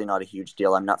 so it's really not a huge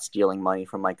deal. I'm not stealing money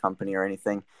from my company or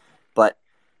anything. But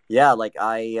yeah, like,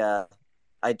 I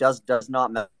does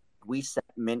not matter. We set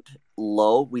mint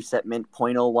low. We set mint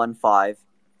 0.015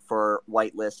 for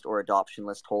whitelist or adoption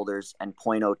list holders and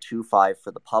 0.025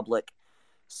 for the public.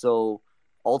 So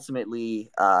ultimately,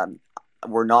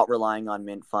 we're not relying on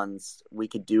mint funds. We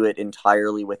could do it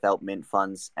entirely without mint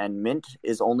funds, and mint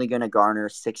is only going to garner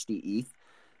 60 ETH.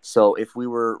 So if we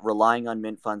were relying on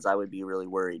mint funds, I would be really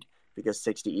worried, because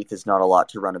 60 ETH is not a lot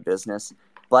to run a business.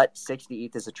 But 60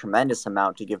 ETH is a tremendous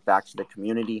amount to give back to the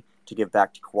community, to give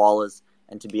back to koalas,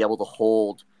 and to be able to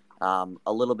hold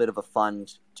a little bit of a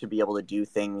fund to be able to do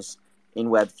things in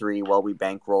Web3 while we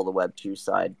bankroll the Web2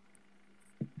 side.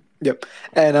 Yep.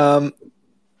 And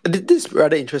this is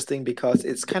rather interesting, because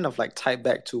it's kind of like tied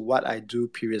back to what I do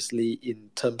previously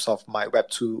in terms of my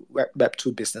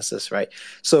Web2 businesses, right?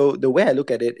 So the way I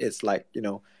look at it is like,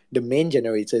 the main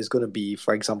generator is going to be,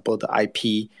 for example, the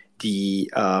IP,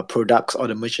 the products or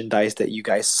the merchandise that you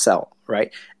guys sell,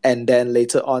 right? And then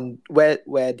later on, where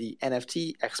the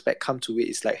NFT aspect come to it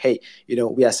is like, hey,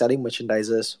 we are selling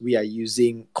merchandises, we are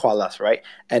using koalas, right?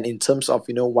 And in terms of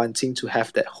wanting to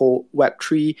have that whole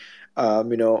Web3,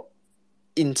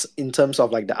 in terms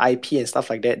of like the IP and stuff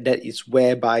like that, that is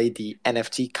whereby the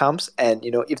NFT comes. And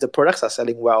if the products are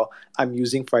selling well, I'm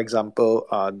using, for example,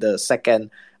 the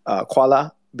second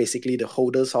Koala. Basically, the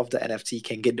holders of the NFT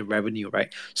can get the revenue,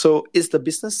 right? So is the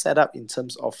business set up in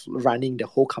terms of running the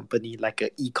whole company like an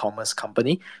e-commerce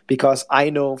company? Because I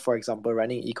know, for example,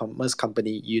 running an e-commerce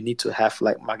company, you need to have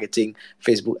like marketing,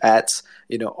 Facebook ads,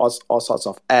 all sorts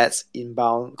of ads,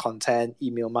 inbound content,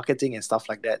 email marketing, and stuff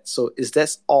like that. So is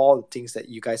that all things that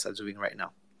you guys are doing right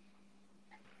now?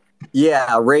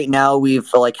 Yeah, right now we've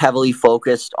like heavily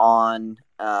focused on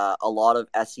a lot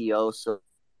of SEO, so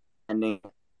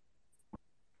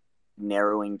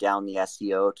narrowing down the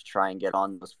SEO to try and get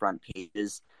on those front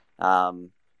pages.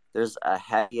 There's a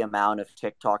heavy amount of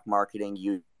TikTok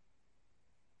marketing,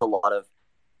 a lot of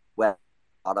web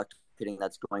product marketing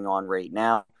that's going on right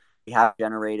now. We have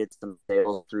generated some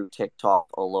sales through TikTok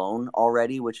alone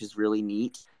already, which is really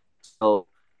neat. So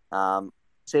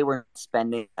say we're not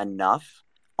spending enough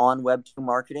on Web2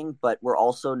 marketing, but we're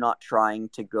also not trying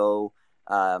to go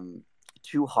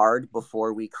too hard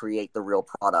before we create the real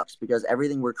products, because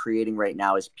everything we're creating right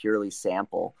now is purely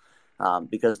sample,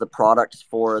 because the products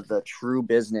for the true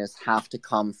business have to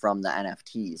come from the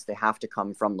NFTs. They have to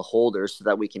come from the holders so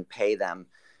that we can pay them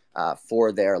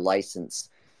for their license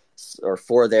or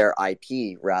for their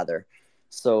IP rather.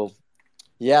 So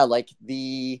yeah, like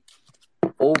the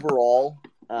overall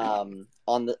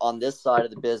on this side of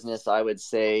the business, I would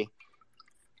say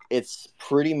it's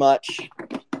pretty much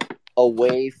a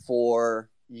way for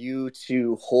you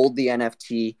to hold the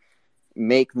NFT,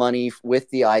 make money with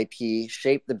the IP,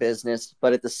 shape the business,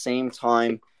 but at the same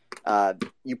time,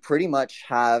 you pretty much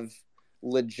have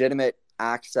legitimate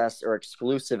access or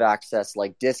exclusive access,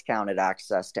 like discounted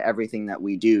access to everything that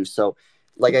we do. So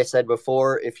like I said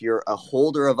before, if you're a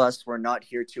holder of us, we're not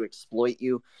here to exploit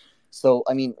you. So,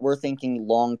 I mean, we're thinking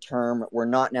long term. We're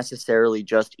not necessarily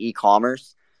just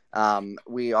e-commerce.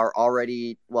 We are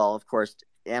already, well, of course,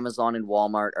 Amazon and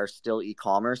Walmart are still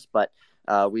e-commerce, but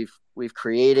we've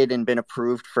created and been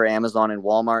approved for Amazon and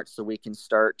Walmart, so we can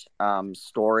start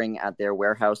storing at their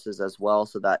warehouses as well,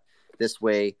 so that this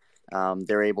way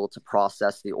they're able to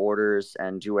process the orders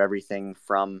and do everything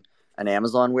from an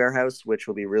Amazon warehouse, which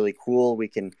will be really cool. We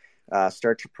can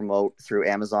start to promote through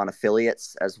Amazon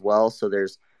affiliates as well. So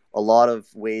there's a lot of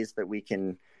ways that we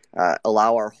can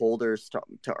allow our holders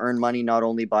to earn money, not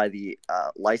only by the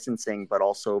licensing, but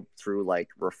also through like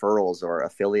referrals or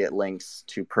affiliate links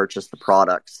to purchase the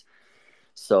products.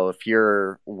 So if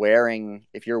you're wearing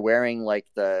like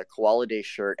the Koala Day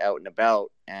shirt out and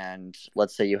about, and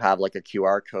let's say you have like a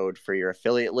QR code for your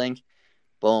affiliate link,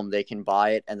 boom, they can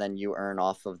buy it and then you earn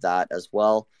off of that as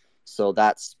well. So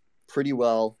that's pretty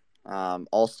well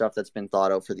all stuff that's been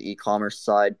thought out for the e-commerce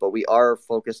side, but we are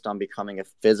focused on becoming a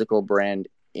physical brand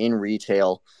in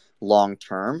retail long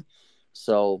term.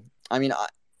 So, I mean,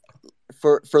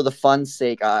 for the fun's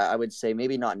sake, I would say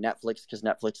maybe not Netflix, because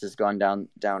Netflix has gone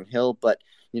downhill, but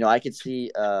I could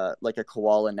see like a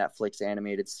Koala Netflix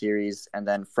animated series, and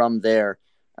then from there,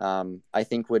 I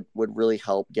think would really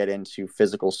help get into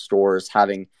physical stores,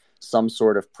 having some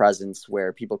sort of presence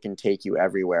where people can take you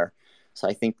everywhere. So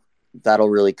I think that'll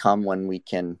really come when we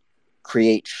can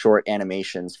create short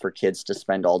animations for kids to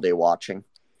spend all day watching.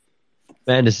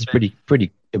 Man, this is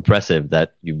pretty impressive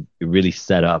that you really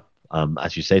set up,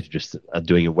 as you say, to just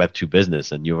doing a Web2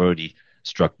 business, and you've already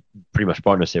struck pretty much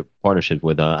partnership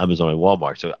with Amazon and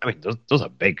Walmart. So I mean, those are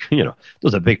big,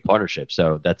 those are big partnerships.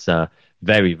 So that's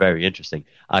very, very interesting.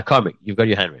 Carmick, you've got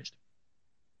your hand raised.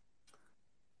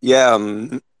 Yeah,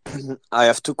 I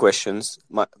have two questions.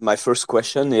 My first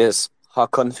question is, how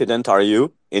confident are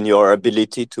you in your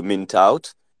ability to mint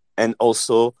out and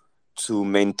also to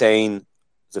maintain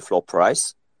the floor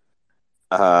price?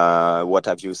 What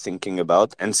have you thinking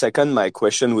about? And second, my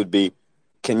question would be,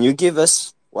 can you give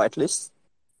us whitelist?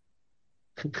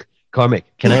 Carmick,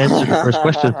 can I answer the first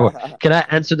question for? Can I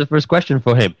answer the first question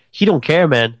for him? He don't care,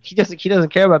 man. He doesn't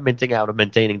care about minting out or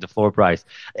maintaining the floor price.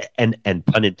 And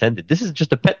pun intended, this is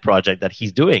just a pet project that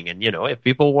he's doing. And if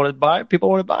people want to buy, people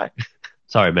want to buy.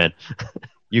 Sorry, man.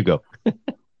 You go.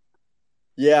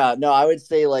 Yeah, no, I would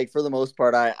say like for the most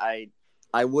part,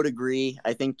 I would agree.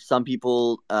 I think some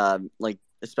people like,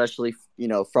 especially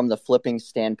from the flipping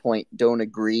standpoint, don't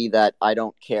agree that I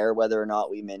don't care whether or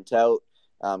not we mint out,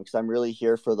 because I'm really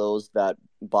here for those that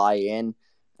buy in.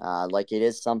 Like it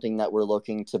is something that we're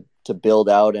looking to build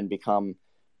out and become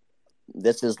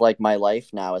this is like my life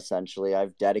now. Essentially,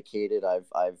 I've dedicated.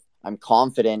 I'm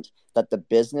confident that the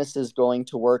business is going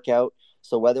to work out.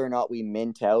 So whether or not we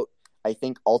mint out, I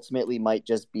think ultimately might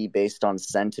just be based on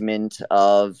sentiment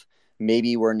of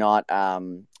maybe we're not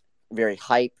very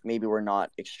hype, maybe we're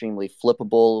not extremely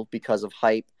flippable because of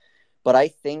hype. But I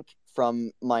think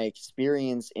from my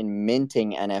experience in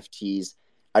minting NFTs,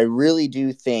 I really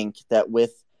do think that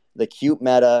with the cute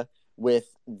meta, with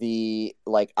the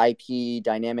like IP,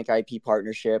 dynamic IP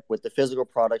partnership, with the physical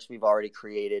products we've already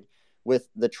created, with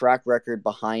the track record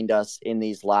behind us in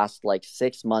these last like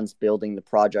 6 months building the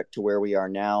project to where we are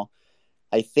now,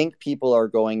 I think people are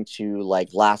going to like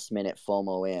last minute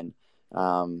FOMO in.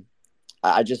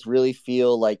 I just really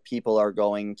feel like people are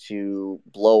going to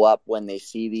blow up when they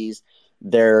see these.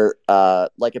 They're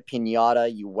like a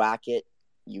pinata. You whack it,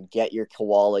 you get your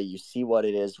koala, you see what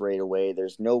it is right away.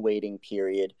 There's no waiting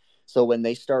period. So when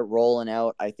they start rolling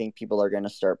out, I think people are going to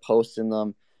start posting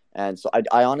them. And so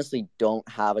I honestly don't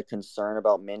have a concern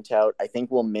about mint out. I think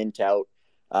we'll mint out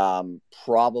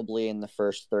probably in the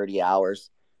first 30 hours,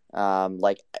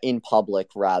 like in public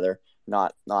rather,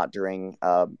 not during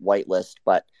whitelist.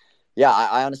 But yeah,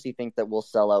 I honestly think that we'll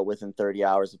sell out within 30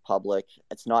 hours of public.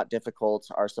 It's not difficult.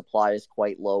 Our supply is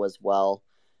quite low as well.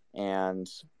 And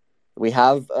we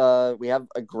have a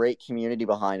great community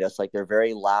behind us. Like they're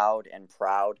very loud and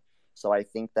proud. So I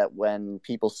think that when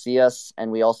people see us,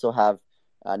 and we also have,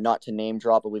 not to name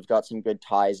drop, but we've got some good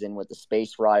ties in with the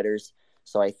Space Riders.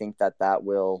 So I think that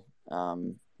will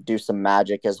do some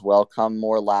magic as well. Come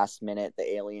more last minute,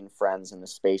 the Alien Friends and the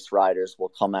Space Riders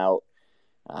will come out.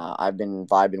 I've been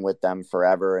vibing with them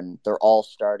forever, and they're all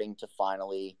starting to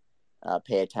finally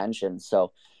pay attention.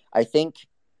 So I think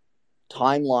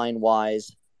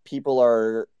timeline-wise, people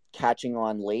are catching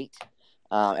on late,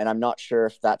 and I'm not sure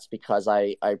if that's because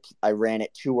I ran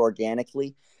it too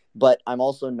organically, but I'm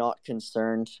also not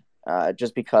concerned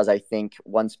just because I think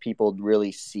once people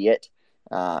really see it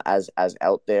as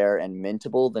out there and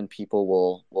mintable, then people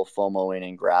will FOMO in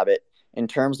and grab it. In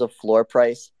terms of floor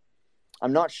price,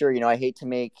 I'm not sure. I hate to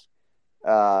make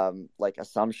like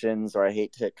assumptions, or I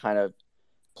hate to kind of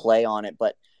play on it,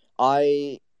 but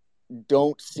I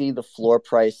don't see the floor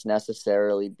price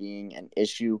necessarily being an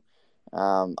issue.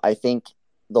 I think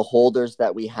the holders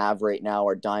that we have right now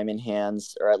are diamond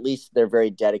hands, or at least they're very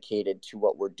dedicated to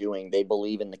what we're doing. They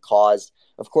believe in the cause.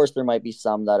 Of course, there might be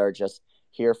some that are just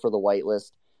here for the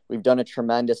whitelist. We've done a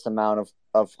tremendous amount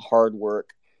of hard work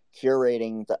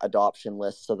curating the adoption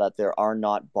list so that there are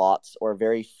not bots, or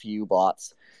very few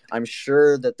bots. I'm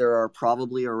sure that there are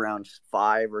probably around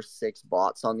 5 or 6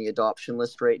 bots on the adoption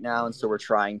list right now, and so we're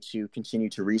trying to continue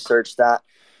to research that.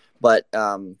 But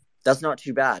that's not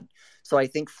too bad. So I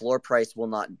think floor price will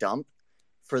not dump,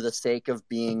 for the sake of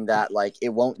being that, like, it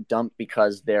won't dump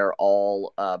because they're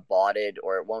all botted,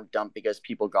 or it won't dump because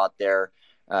people got their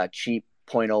cheap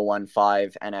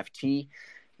 0.015 NFT.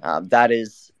 That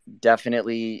is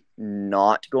definitely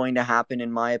not going to happen,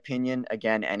 in my opinion.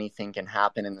 Again, anything can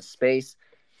happen in the space.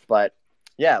 But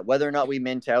yeah, whether or not we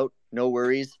mint out, no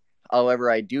worries. However,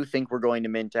 I do think we're going to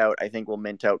mint out. I think we'll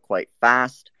mint out quite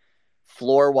fast.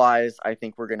 Floor wise, I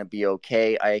think we're going to be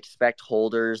okay. I expect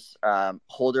holder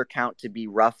count to be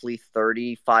roughly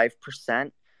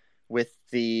 35% with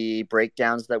the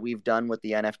breakdowns that we've done with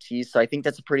the NFTs. So I think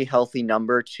that's a pretty healthy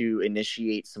number to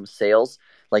initiate some sales.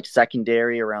 Like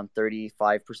secondary around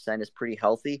 35% is pretty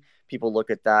healthy. People look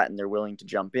at that and they're willing to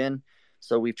jump in.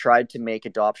 So we've tried to make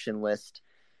adoption list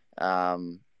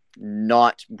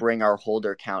not bring our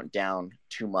holder count down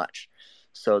too much.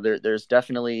 So there's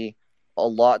definitely a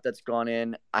lot that's gone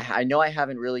in. I know I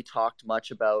haven't really talked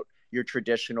much about your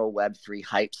traditional Web3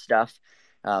 hype stuff.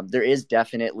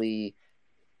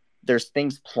 There's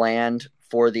things planned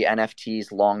for the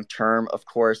NFTs long term, of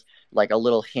course. Like a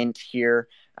little hint here,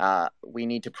 we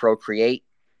need to procreate.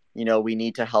 We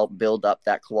need to help build up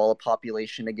that koala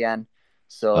population again.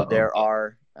 So there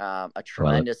are a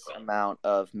tremendous amount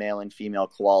of male and female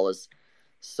koalas.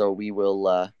 So we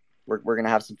will we're going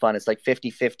to have some fun. It's like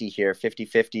 50-50 here,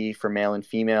 50-50 for male and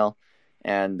female.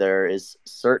 And there is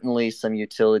certainly some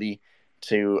utility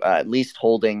to at least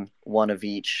holding one of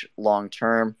each long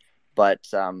term. But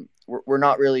we're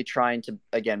not really trying to,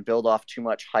 again, build off too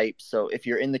much hype. So if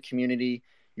you're in the community,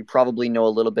 you probably know a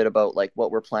little bit about like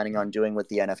what we're planning on doing with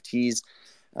the NFTs.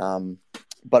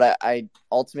 But I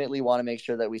ultimately want to make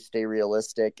sure that we stay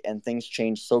realistic, and things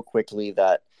change so quickly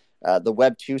that the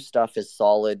Web 2 stuff is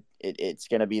solid. It's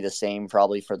going to be the same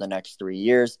probably for the next 3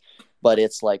 years, but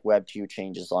it's like Web 2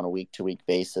 changes on a week-to-week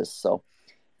basis. So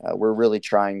we're really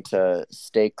trying to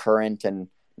stay current and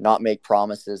not make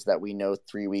promises that we know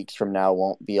 3 weeks from now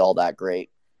won't be all that great.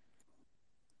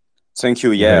 Thank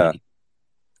you. You heard Yeah, it.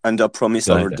 under promise,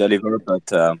 Go over ahead. deliver.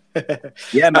 But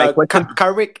yeah, my question.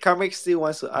 Karmik still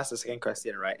wants to ask the second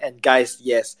question, right? And guys,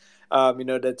 yes,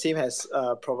 the team has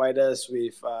provided us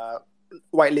with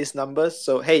whitelist numbers.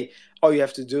 So hey, all you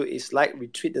have to do is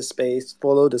retweet the space,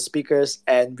 follow the speakers,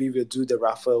 and we will do the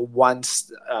raffle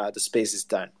once the space is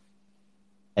done.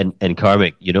 And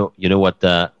Karmik, you know what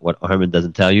Armin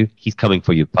doesn't tell you? He's coming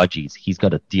for your pudgies. He's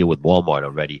got a deal with Walmart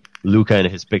already. Luca and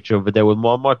his picture over there with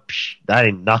Walmart, that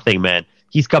ain't nothing, man.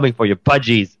 He's coming for your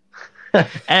pudgies.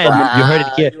 And you heard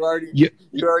it here.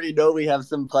 You already know we have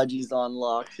some pudgies on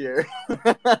lock here.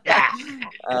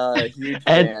 Huge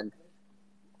fan.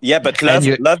 Yeah, but love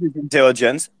is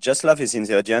intelligence. Just love is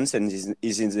intelligence, and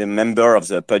is a member of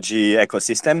the Pudgy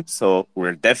ecosystem. So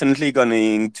we're definitely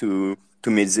going to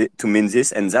meet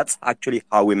this, and that's actually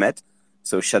how we met.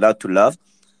 So shout out to love.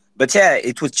 But yeah,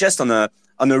 it was just on a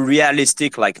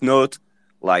realistic note.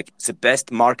 Like the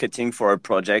best marketing for a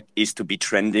project is to be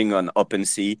trending on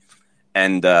OpenSea,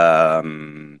 and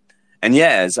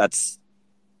yeah, that's.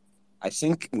 I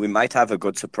think we might have a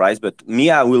good surprise, but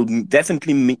me, I will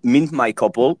definitely mint my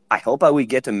couple. I hope I will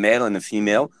get a male and a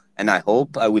female, and I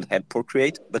hope I will help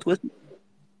procreate, but we'll see.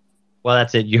 Well,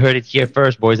 that's it. You heard it here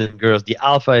first, boys and girls. The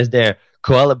alpha is there.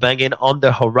 Koala banging on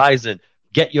the horizon.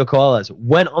 Get your koalas.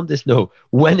 When on this note?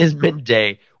 When is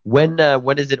midday? When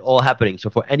is it all happening?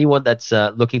 So for anyone that's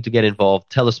looking to get involved,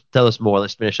 tell us more.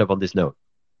 Let's finish up on this note.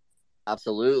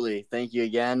 Absolutely. Thank you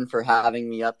again for having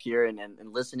me up here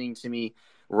and listening to me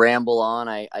ramble on.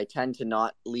 I tend to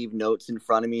not leave notes in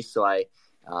front of me, so I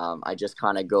just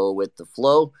kind of go with the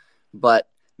flow. But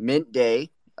Mint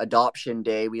Day, Adoption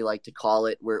Day, we like to call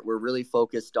it. We're really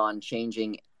focused on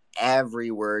changing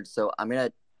every word. So I'm going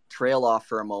to trail off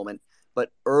for a moment.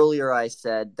 But earlier I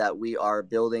said that we are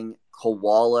building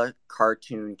koala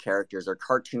cartoon characters or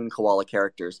cartoon koala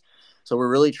characters. So we're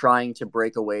really trying to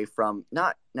break away from,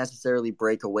 not necessarily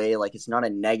break away, like it's not a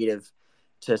negative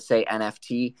to say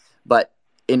NFT, but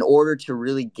in order to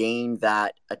really gain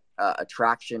that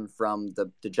attraction from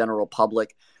the general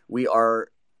public, we are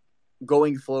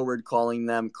going forward calling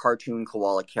them cartoon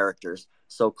koala characters.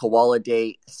 So Koala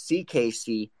Day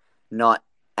CKC, not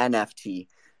NFT.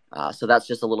 So that's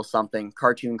just a little something.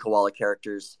 Cartoon koala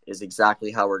characters is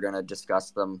exactly how we're going to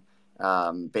discuss them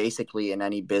basically in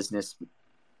any business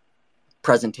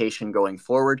presentation going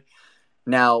forward.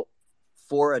 Now,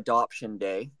 for Adoption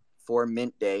Day, for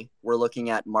Mint Day, we're looking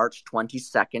at March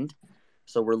 22nd.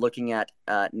 So we're looking at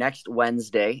next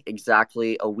Wednesday,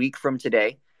 exactly a week from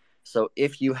today. So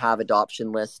if you have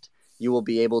Adoption List, you will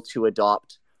be able to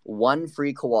adopt one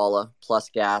free koala plus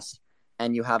gas,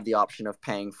 and you have the option of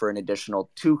paying for an additional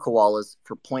 2 koalas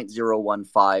for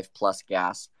 0.015 plus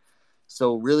gas.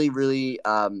 So really, really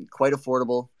quite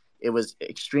affordable. It was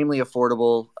extremely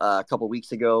affordable a couple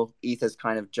weeks ago. ETH has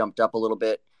kind of jumped up a little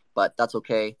bit, but that's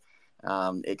okay.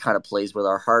 It kind of plays with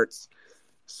our hearts.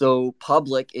 So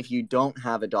public, if you don't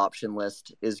have Adoption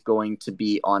List, is going to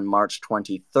be on March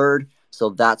 23rd.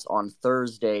 So that's on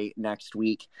Thursday next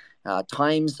week.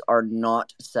 Times are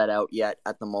not set out yet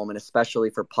at the moment, especially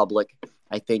for public.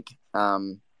 I think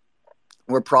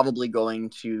we're probably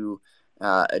going to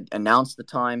announce the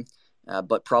time,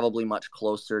 but probably much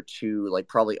closer to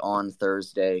probably on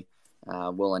Thursday,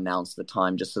 we'll announce the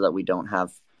time just so that we don't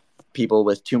have people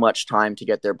with too much time to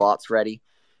get their bots ready.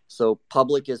 So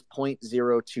public is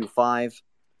 0.025,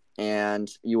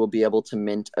 and you will be able to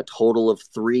mint a total of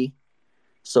 3.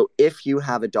 So if you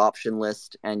have Adoption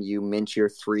List and you mint your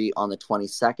 3 on the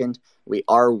 22nd, we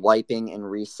are wiping and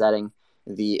resetting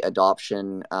the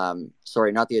adoption,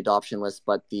 not the Adoption List,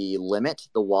 but the limit,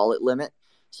 the wallet limit.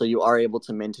 So you are able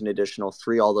to mint an additional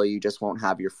 3, although you just won't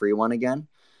have your free one again.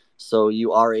 So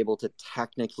you are able to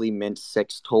technically mint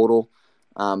 6 total,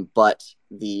 but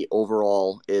the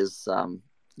overall is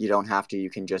you don't have to. You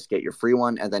can just get your free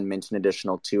one and then mint an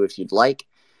additional 2 if you'd like.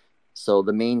 So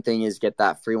the main thing is get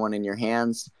that free one in your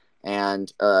hands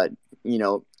and,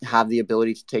 have the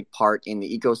ability to take part in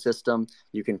the ecosystem.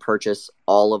 You can purchase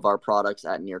all of our products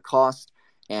at near cost,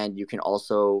 and you can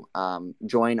also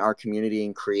join our community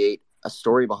and create a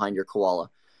story behind your koala.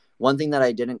 One thing that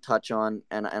I didn't touch on,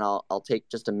 and I'll take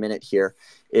just a minute here,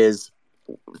 is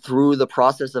through the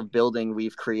process of building,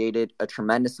 we've created a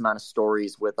tremendous amount of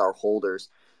stories with our holders.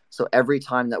 So every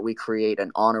time that we create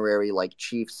an honorary like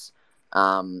Chiefs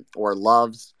or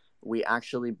Loves, we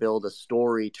actually build a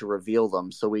story to reveal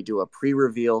them. So we do a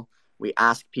pre-reveal, we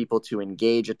ask people to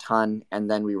engage a ton, and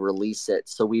then we release it.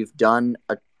 So we've done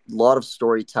a lot of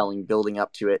storytelling building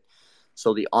up to it.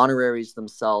 So the honoraries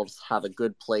themselves have a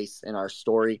good place in our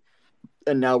story.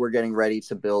 And now we're getting ready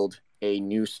to build a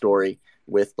new story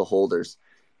with the holders.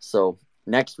 So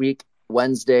next week,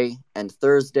 Wednesday and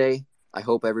Thursday. I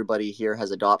hope everybody here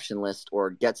has adoption list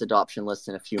or gets adoption list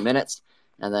in a few minutes,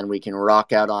 and then we can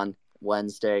rock out on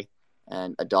Wednesday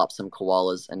and adopt some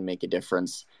koalas and make a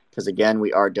difference. Because again,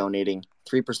 we are donating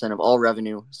 3% of all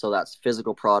revenue, so that's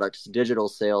physical products, digital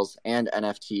sales, and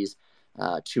NFTs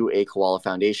to a koala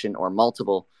foundation or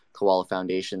multiple koala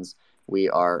foundations. We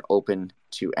are open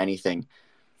to anything.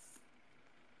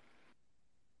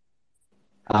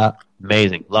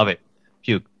 Amazing. Love it.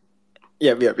 Puke.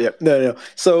 Yep. No.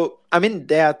 So I mean,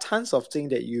 there are tons of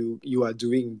things that you are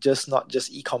doing, just not just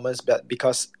e-commerce, but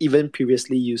because even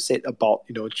previously you said about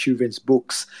children's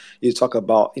books, you talk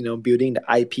about building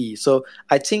the IP. So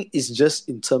I think it's just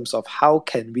in terms of how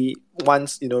can we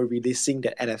once releasing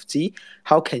the NFT,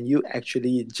 how can you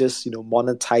actually just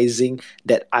monetizing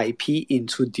that IP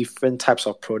into different types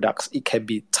of products? It can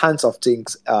be tons of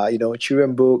things,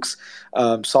 children books,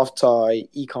 soft toy,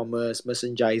 e-commerce,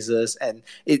 merchandisers, and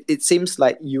it seems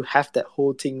like you have that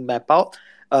whole thing mapped out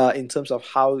in terms of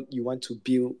how you want to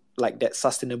build like that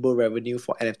sustainable revenue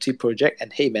for NFT project.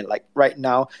 And hey man, like right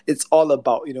now it's all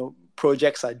about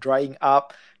projects are drying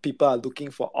up, people are looking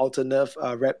for alternative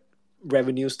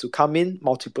revenues to come in,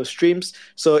 multiple streams.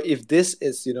 So if this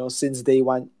is since day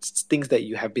one things that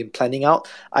you have been planning out,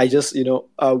 I just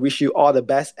wish you all the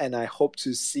best, and I hope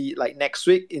to see like next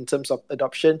week in terms of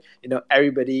adoption,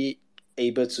 everybody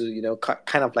able to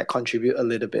kind of like contribute a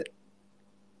little bit.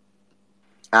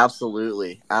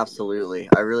 Absolutely.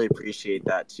 I really appreciate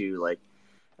that too. Like,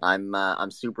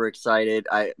 I'm super excited.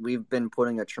 We've been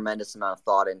putting a tremendous amount of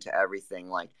thought into everything.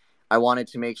 Like, I wanted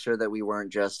to make sure that we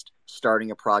weren't just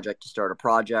starting a project to start a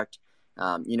project.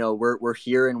 We're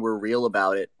here and we're real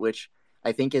about it, which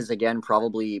I think is again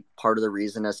probably part of the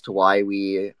reason as to why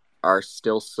we are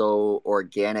still so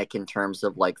organic in terms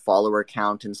of like follower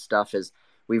count and stuff. Is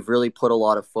we've really put a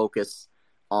lot of focus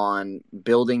on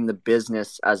building the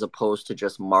business as opposed to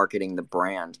just marketing the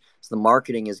brand. So the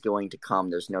marketing is going to come.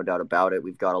 There's no doubt about it.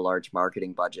 We've got a large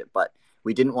marketing budget, but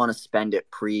we didn't want to spend it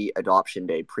pre-adoption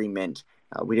day, pre-mint.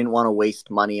 We didn't want to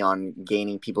waste money on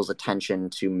gaining people's attention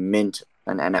to mint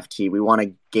an NFT. We want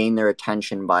to gain their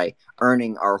attention by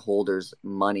earning our holders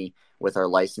money with our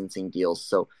licensing deals.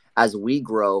 So as we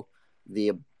grow,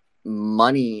 the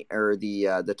money or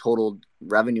the total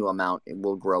revenue amount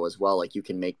will grow as well. Like, you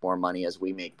can make more money as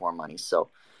we make more money. So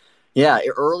yeah,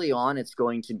 early on it's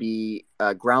going to be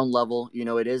ground level.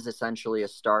 It is essentially a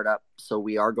startup, so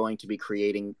we are going to be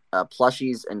creating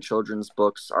plushies, and children's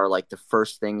books are like the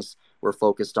first things we're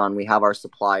focused on. We have our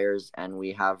suppliers and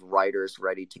we have writers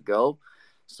ready to go,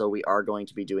 so we are going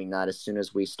to be doing that as soon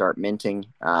as we start minting.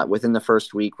 Within the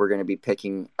first week, we're going to be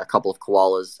picking a couple of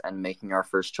koalas and making our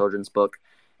first children's book,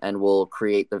 and we'll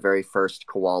create the very first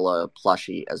koala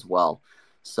plushie as well.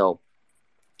 So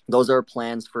those are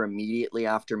plans for immediately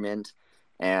after mint.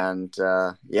 And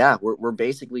we're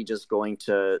basically just going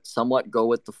to somewhat go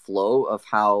with the flow of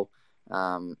how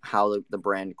the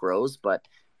brand grows, but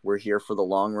we're here for the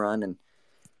long run and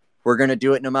we're going to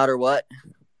do it no matter what.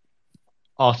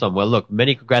 Awesome. Well, look,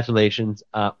 many congratulations.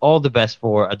 All the best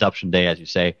for Adoption Day, as you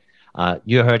say.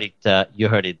 You heard it. You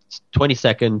heard it.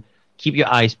 22nd. Keep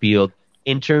your eyes peeled.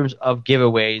 In terms of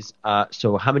giveaways,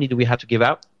 so how many do we have to give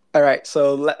out? All right,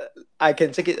 so I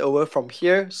can take it over from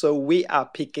here. So we are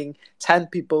picking 10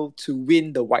 people to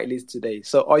win the whitelist today.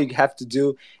 So all you have to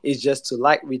do is just to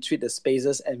like, retweet the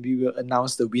spaces, and we will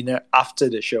announce the winner after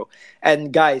the show.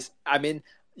 And guys, I mean,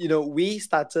 we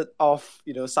started off,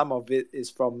 some of it is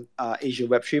from Asia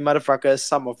Web3 motherfuckers.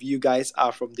 Some of you guys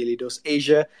are from Daily Dose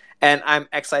Asia. And I'm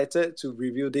excited to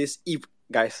review this.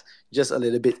 Guys, just a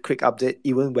little bit quick update.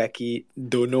 Even Wacky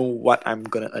don't know what I'm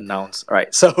gonna announce. All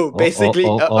right. So basically,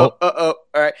 all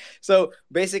right. So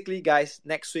basically, guys,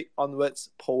 next week onwards,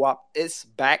 POAP is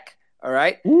back. All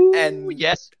right. Ooh, and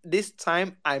yes, this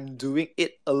time I'm doing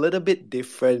it a little bit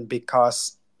different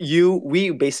because we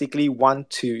basically want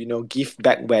to give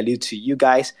back value to you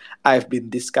guys. I've been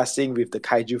discussing with the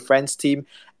Kaiju Friends team,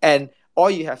 and all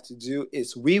you have to do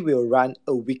is we will run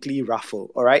a weekly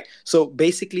raffle. All right. So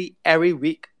basically, every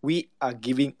week we are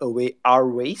giving away our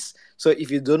race. So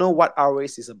if you don't know what our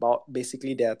race is about,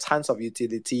 basically there are tons of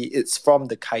utility. It's from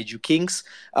the Kaiju Kings.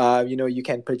 You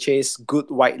can purchase good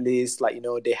whitelists, like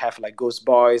they have like Ghost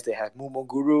Boys, they have Mumo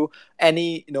Guru,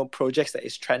 any projects that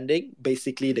is trending.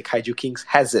 Basically, the Kaiju Kings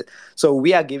has it. So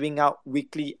we are giving out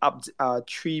weekly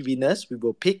 3 winners. We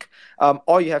will pick.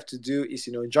 All you have to do is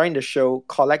join the show,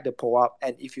 collect the POAP,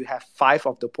 and if you have 5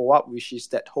 of the POAP, which is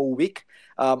that whole week,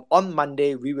 on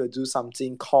Monday we will do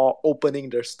something called opening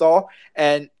the store.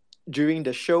 And during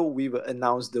the show, we will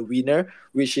announce the winner,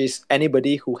 which is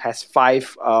anybody who has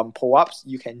 5 POAPs.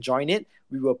 You can join it.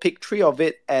 We will pick 3 of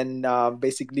it and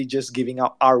basically just giving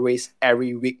out R-Ways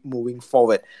every week moving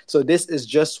forward. So this is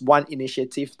just one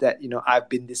initiative that, I've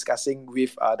been discussing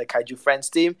with the Kaiju Friends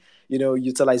team,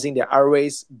 utilizing their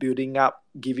R-Ways, building up,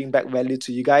 giving back value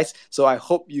to you guys. So I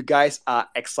hope you guys are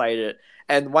excited.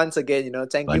 And once again,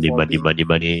 thank you for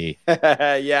money.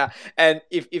 yeah. And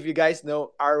if you guys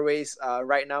know, R-Ways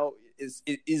right now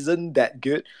it isn't that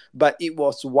good, but it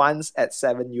was once at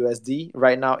 $7 USD.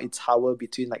 Right now it's hover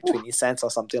between like 20 cents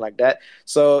or something like that.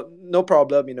 So no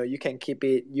problem, you can keep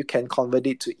it, you can convert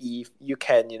it to ETH, you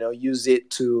can, use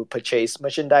it to purchase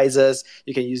merchandises,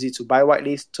 you can use it to buy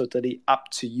whitelist, totally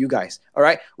up to you guys. All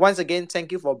right. Once again,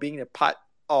 thank you for being a part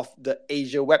of the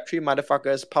Asia Web3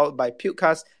 Motherfuckers, powered by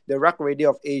Pewcast, the Rock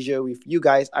Radio of Asia. With you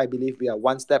guys, I believe we are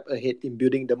one step ahead in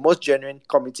building the most genuine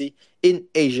community in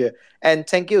Asia. And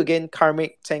thank you again,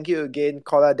 Karmic. Thank you again,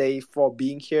 Koala Day, for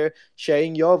being here,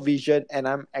 sharing your vision, and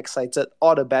I'm excited.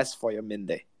 All the best for your Mint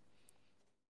Day.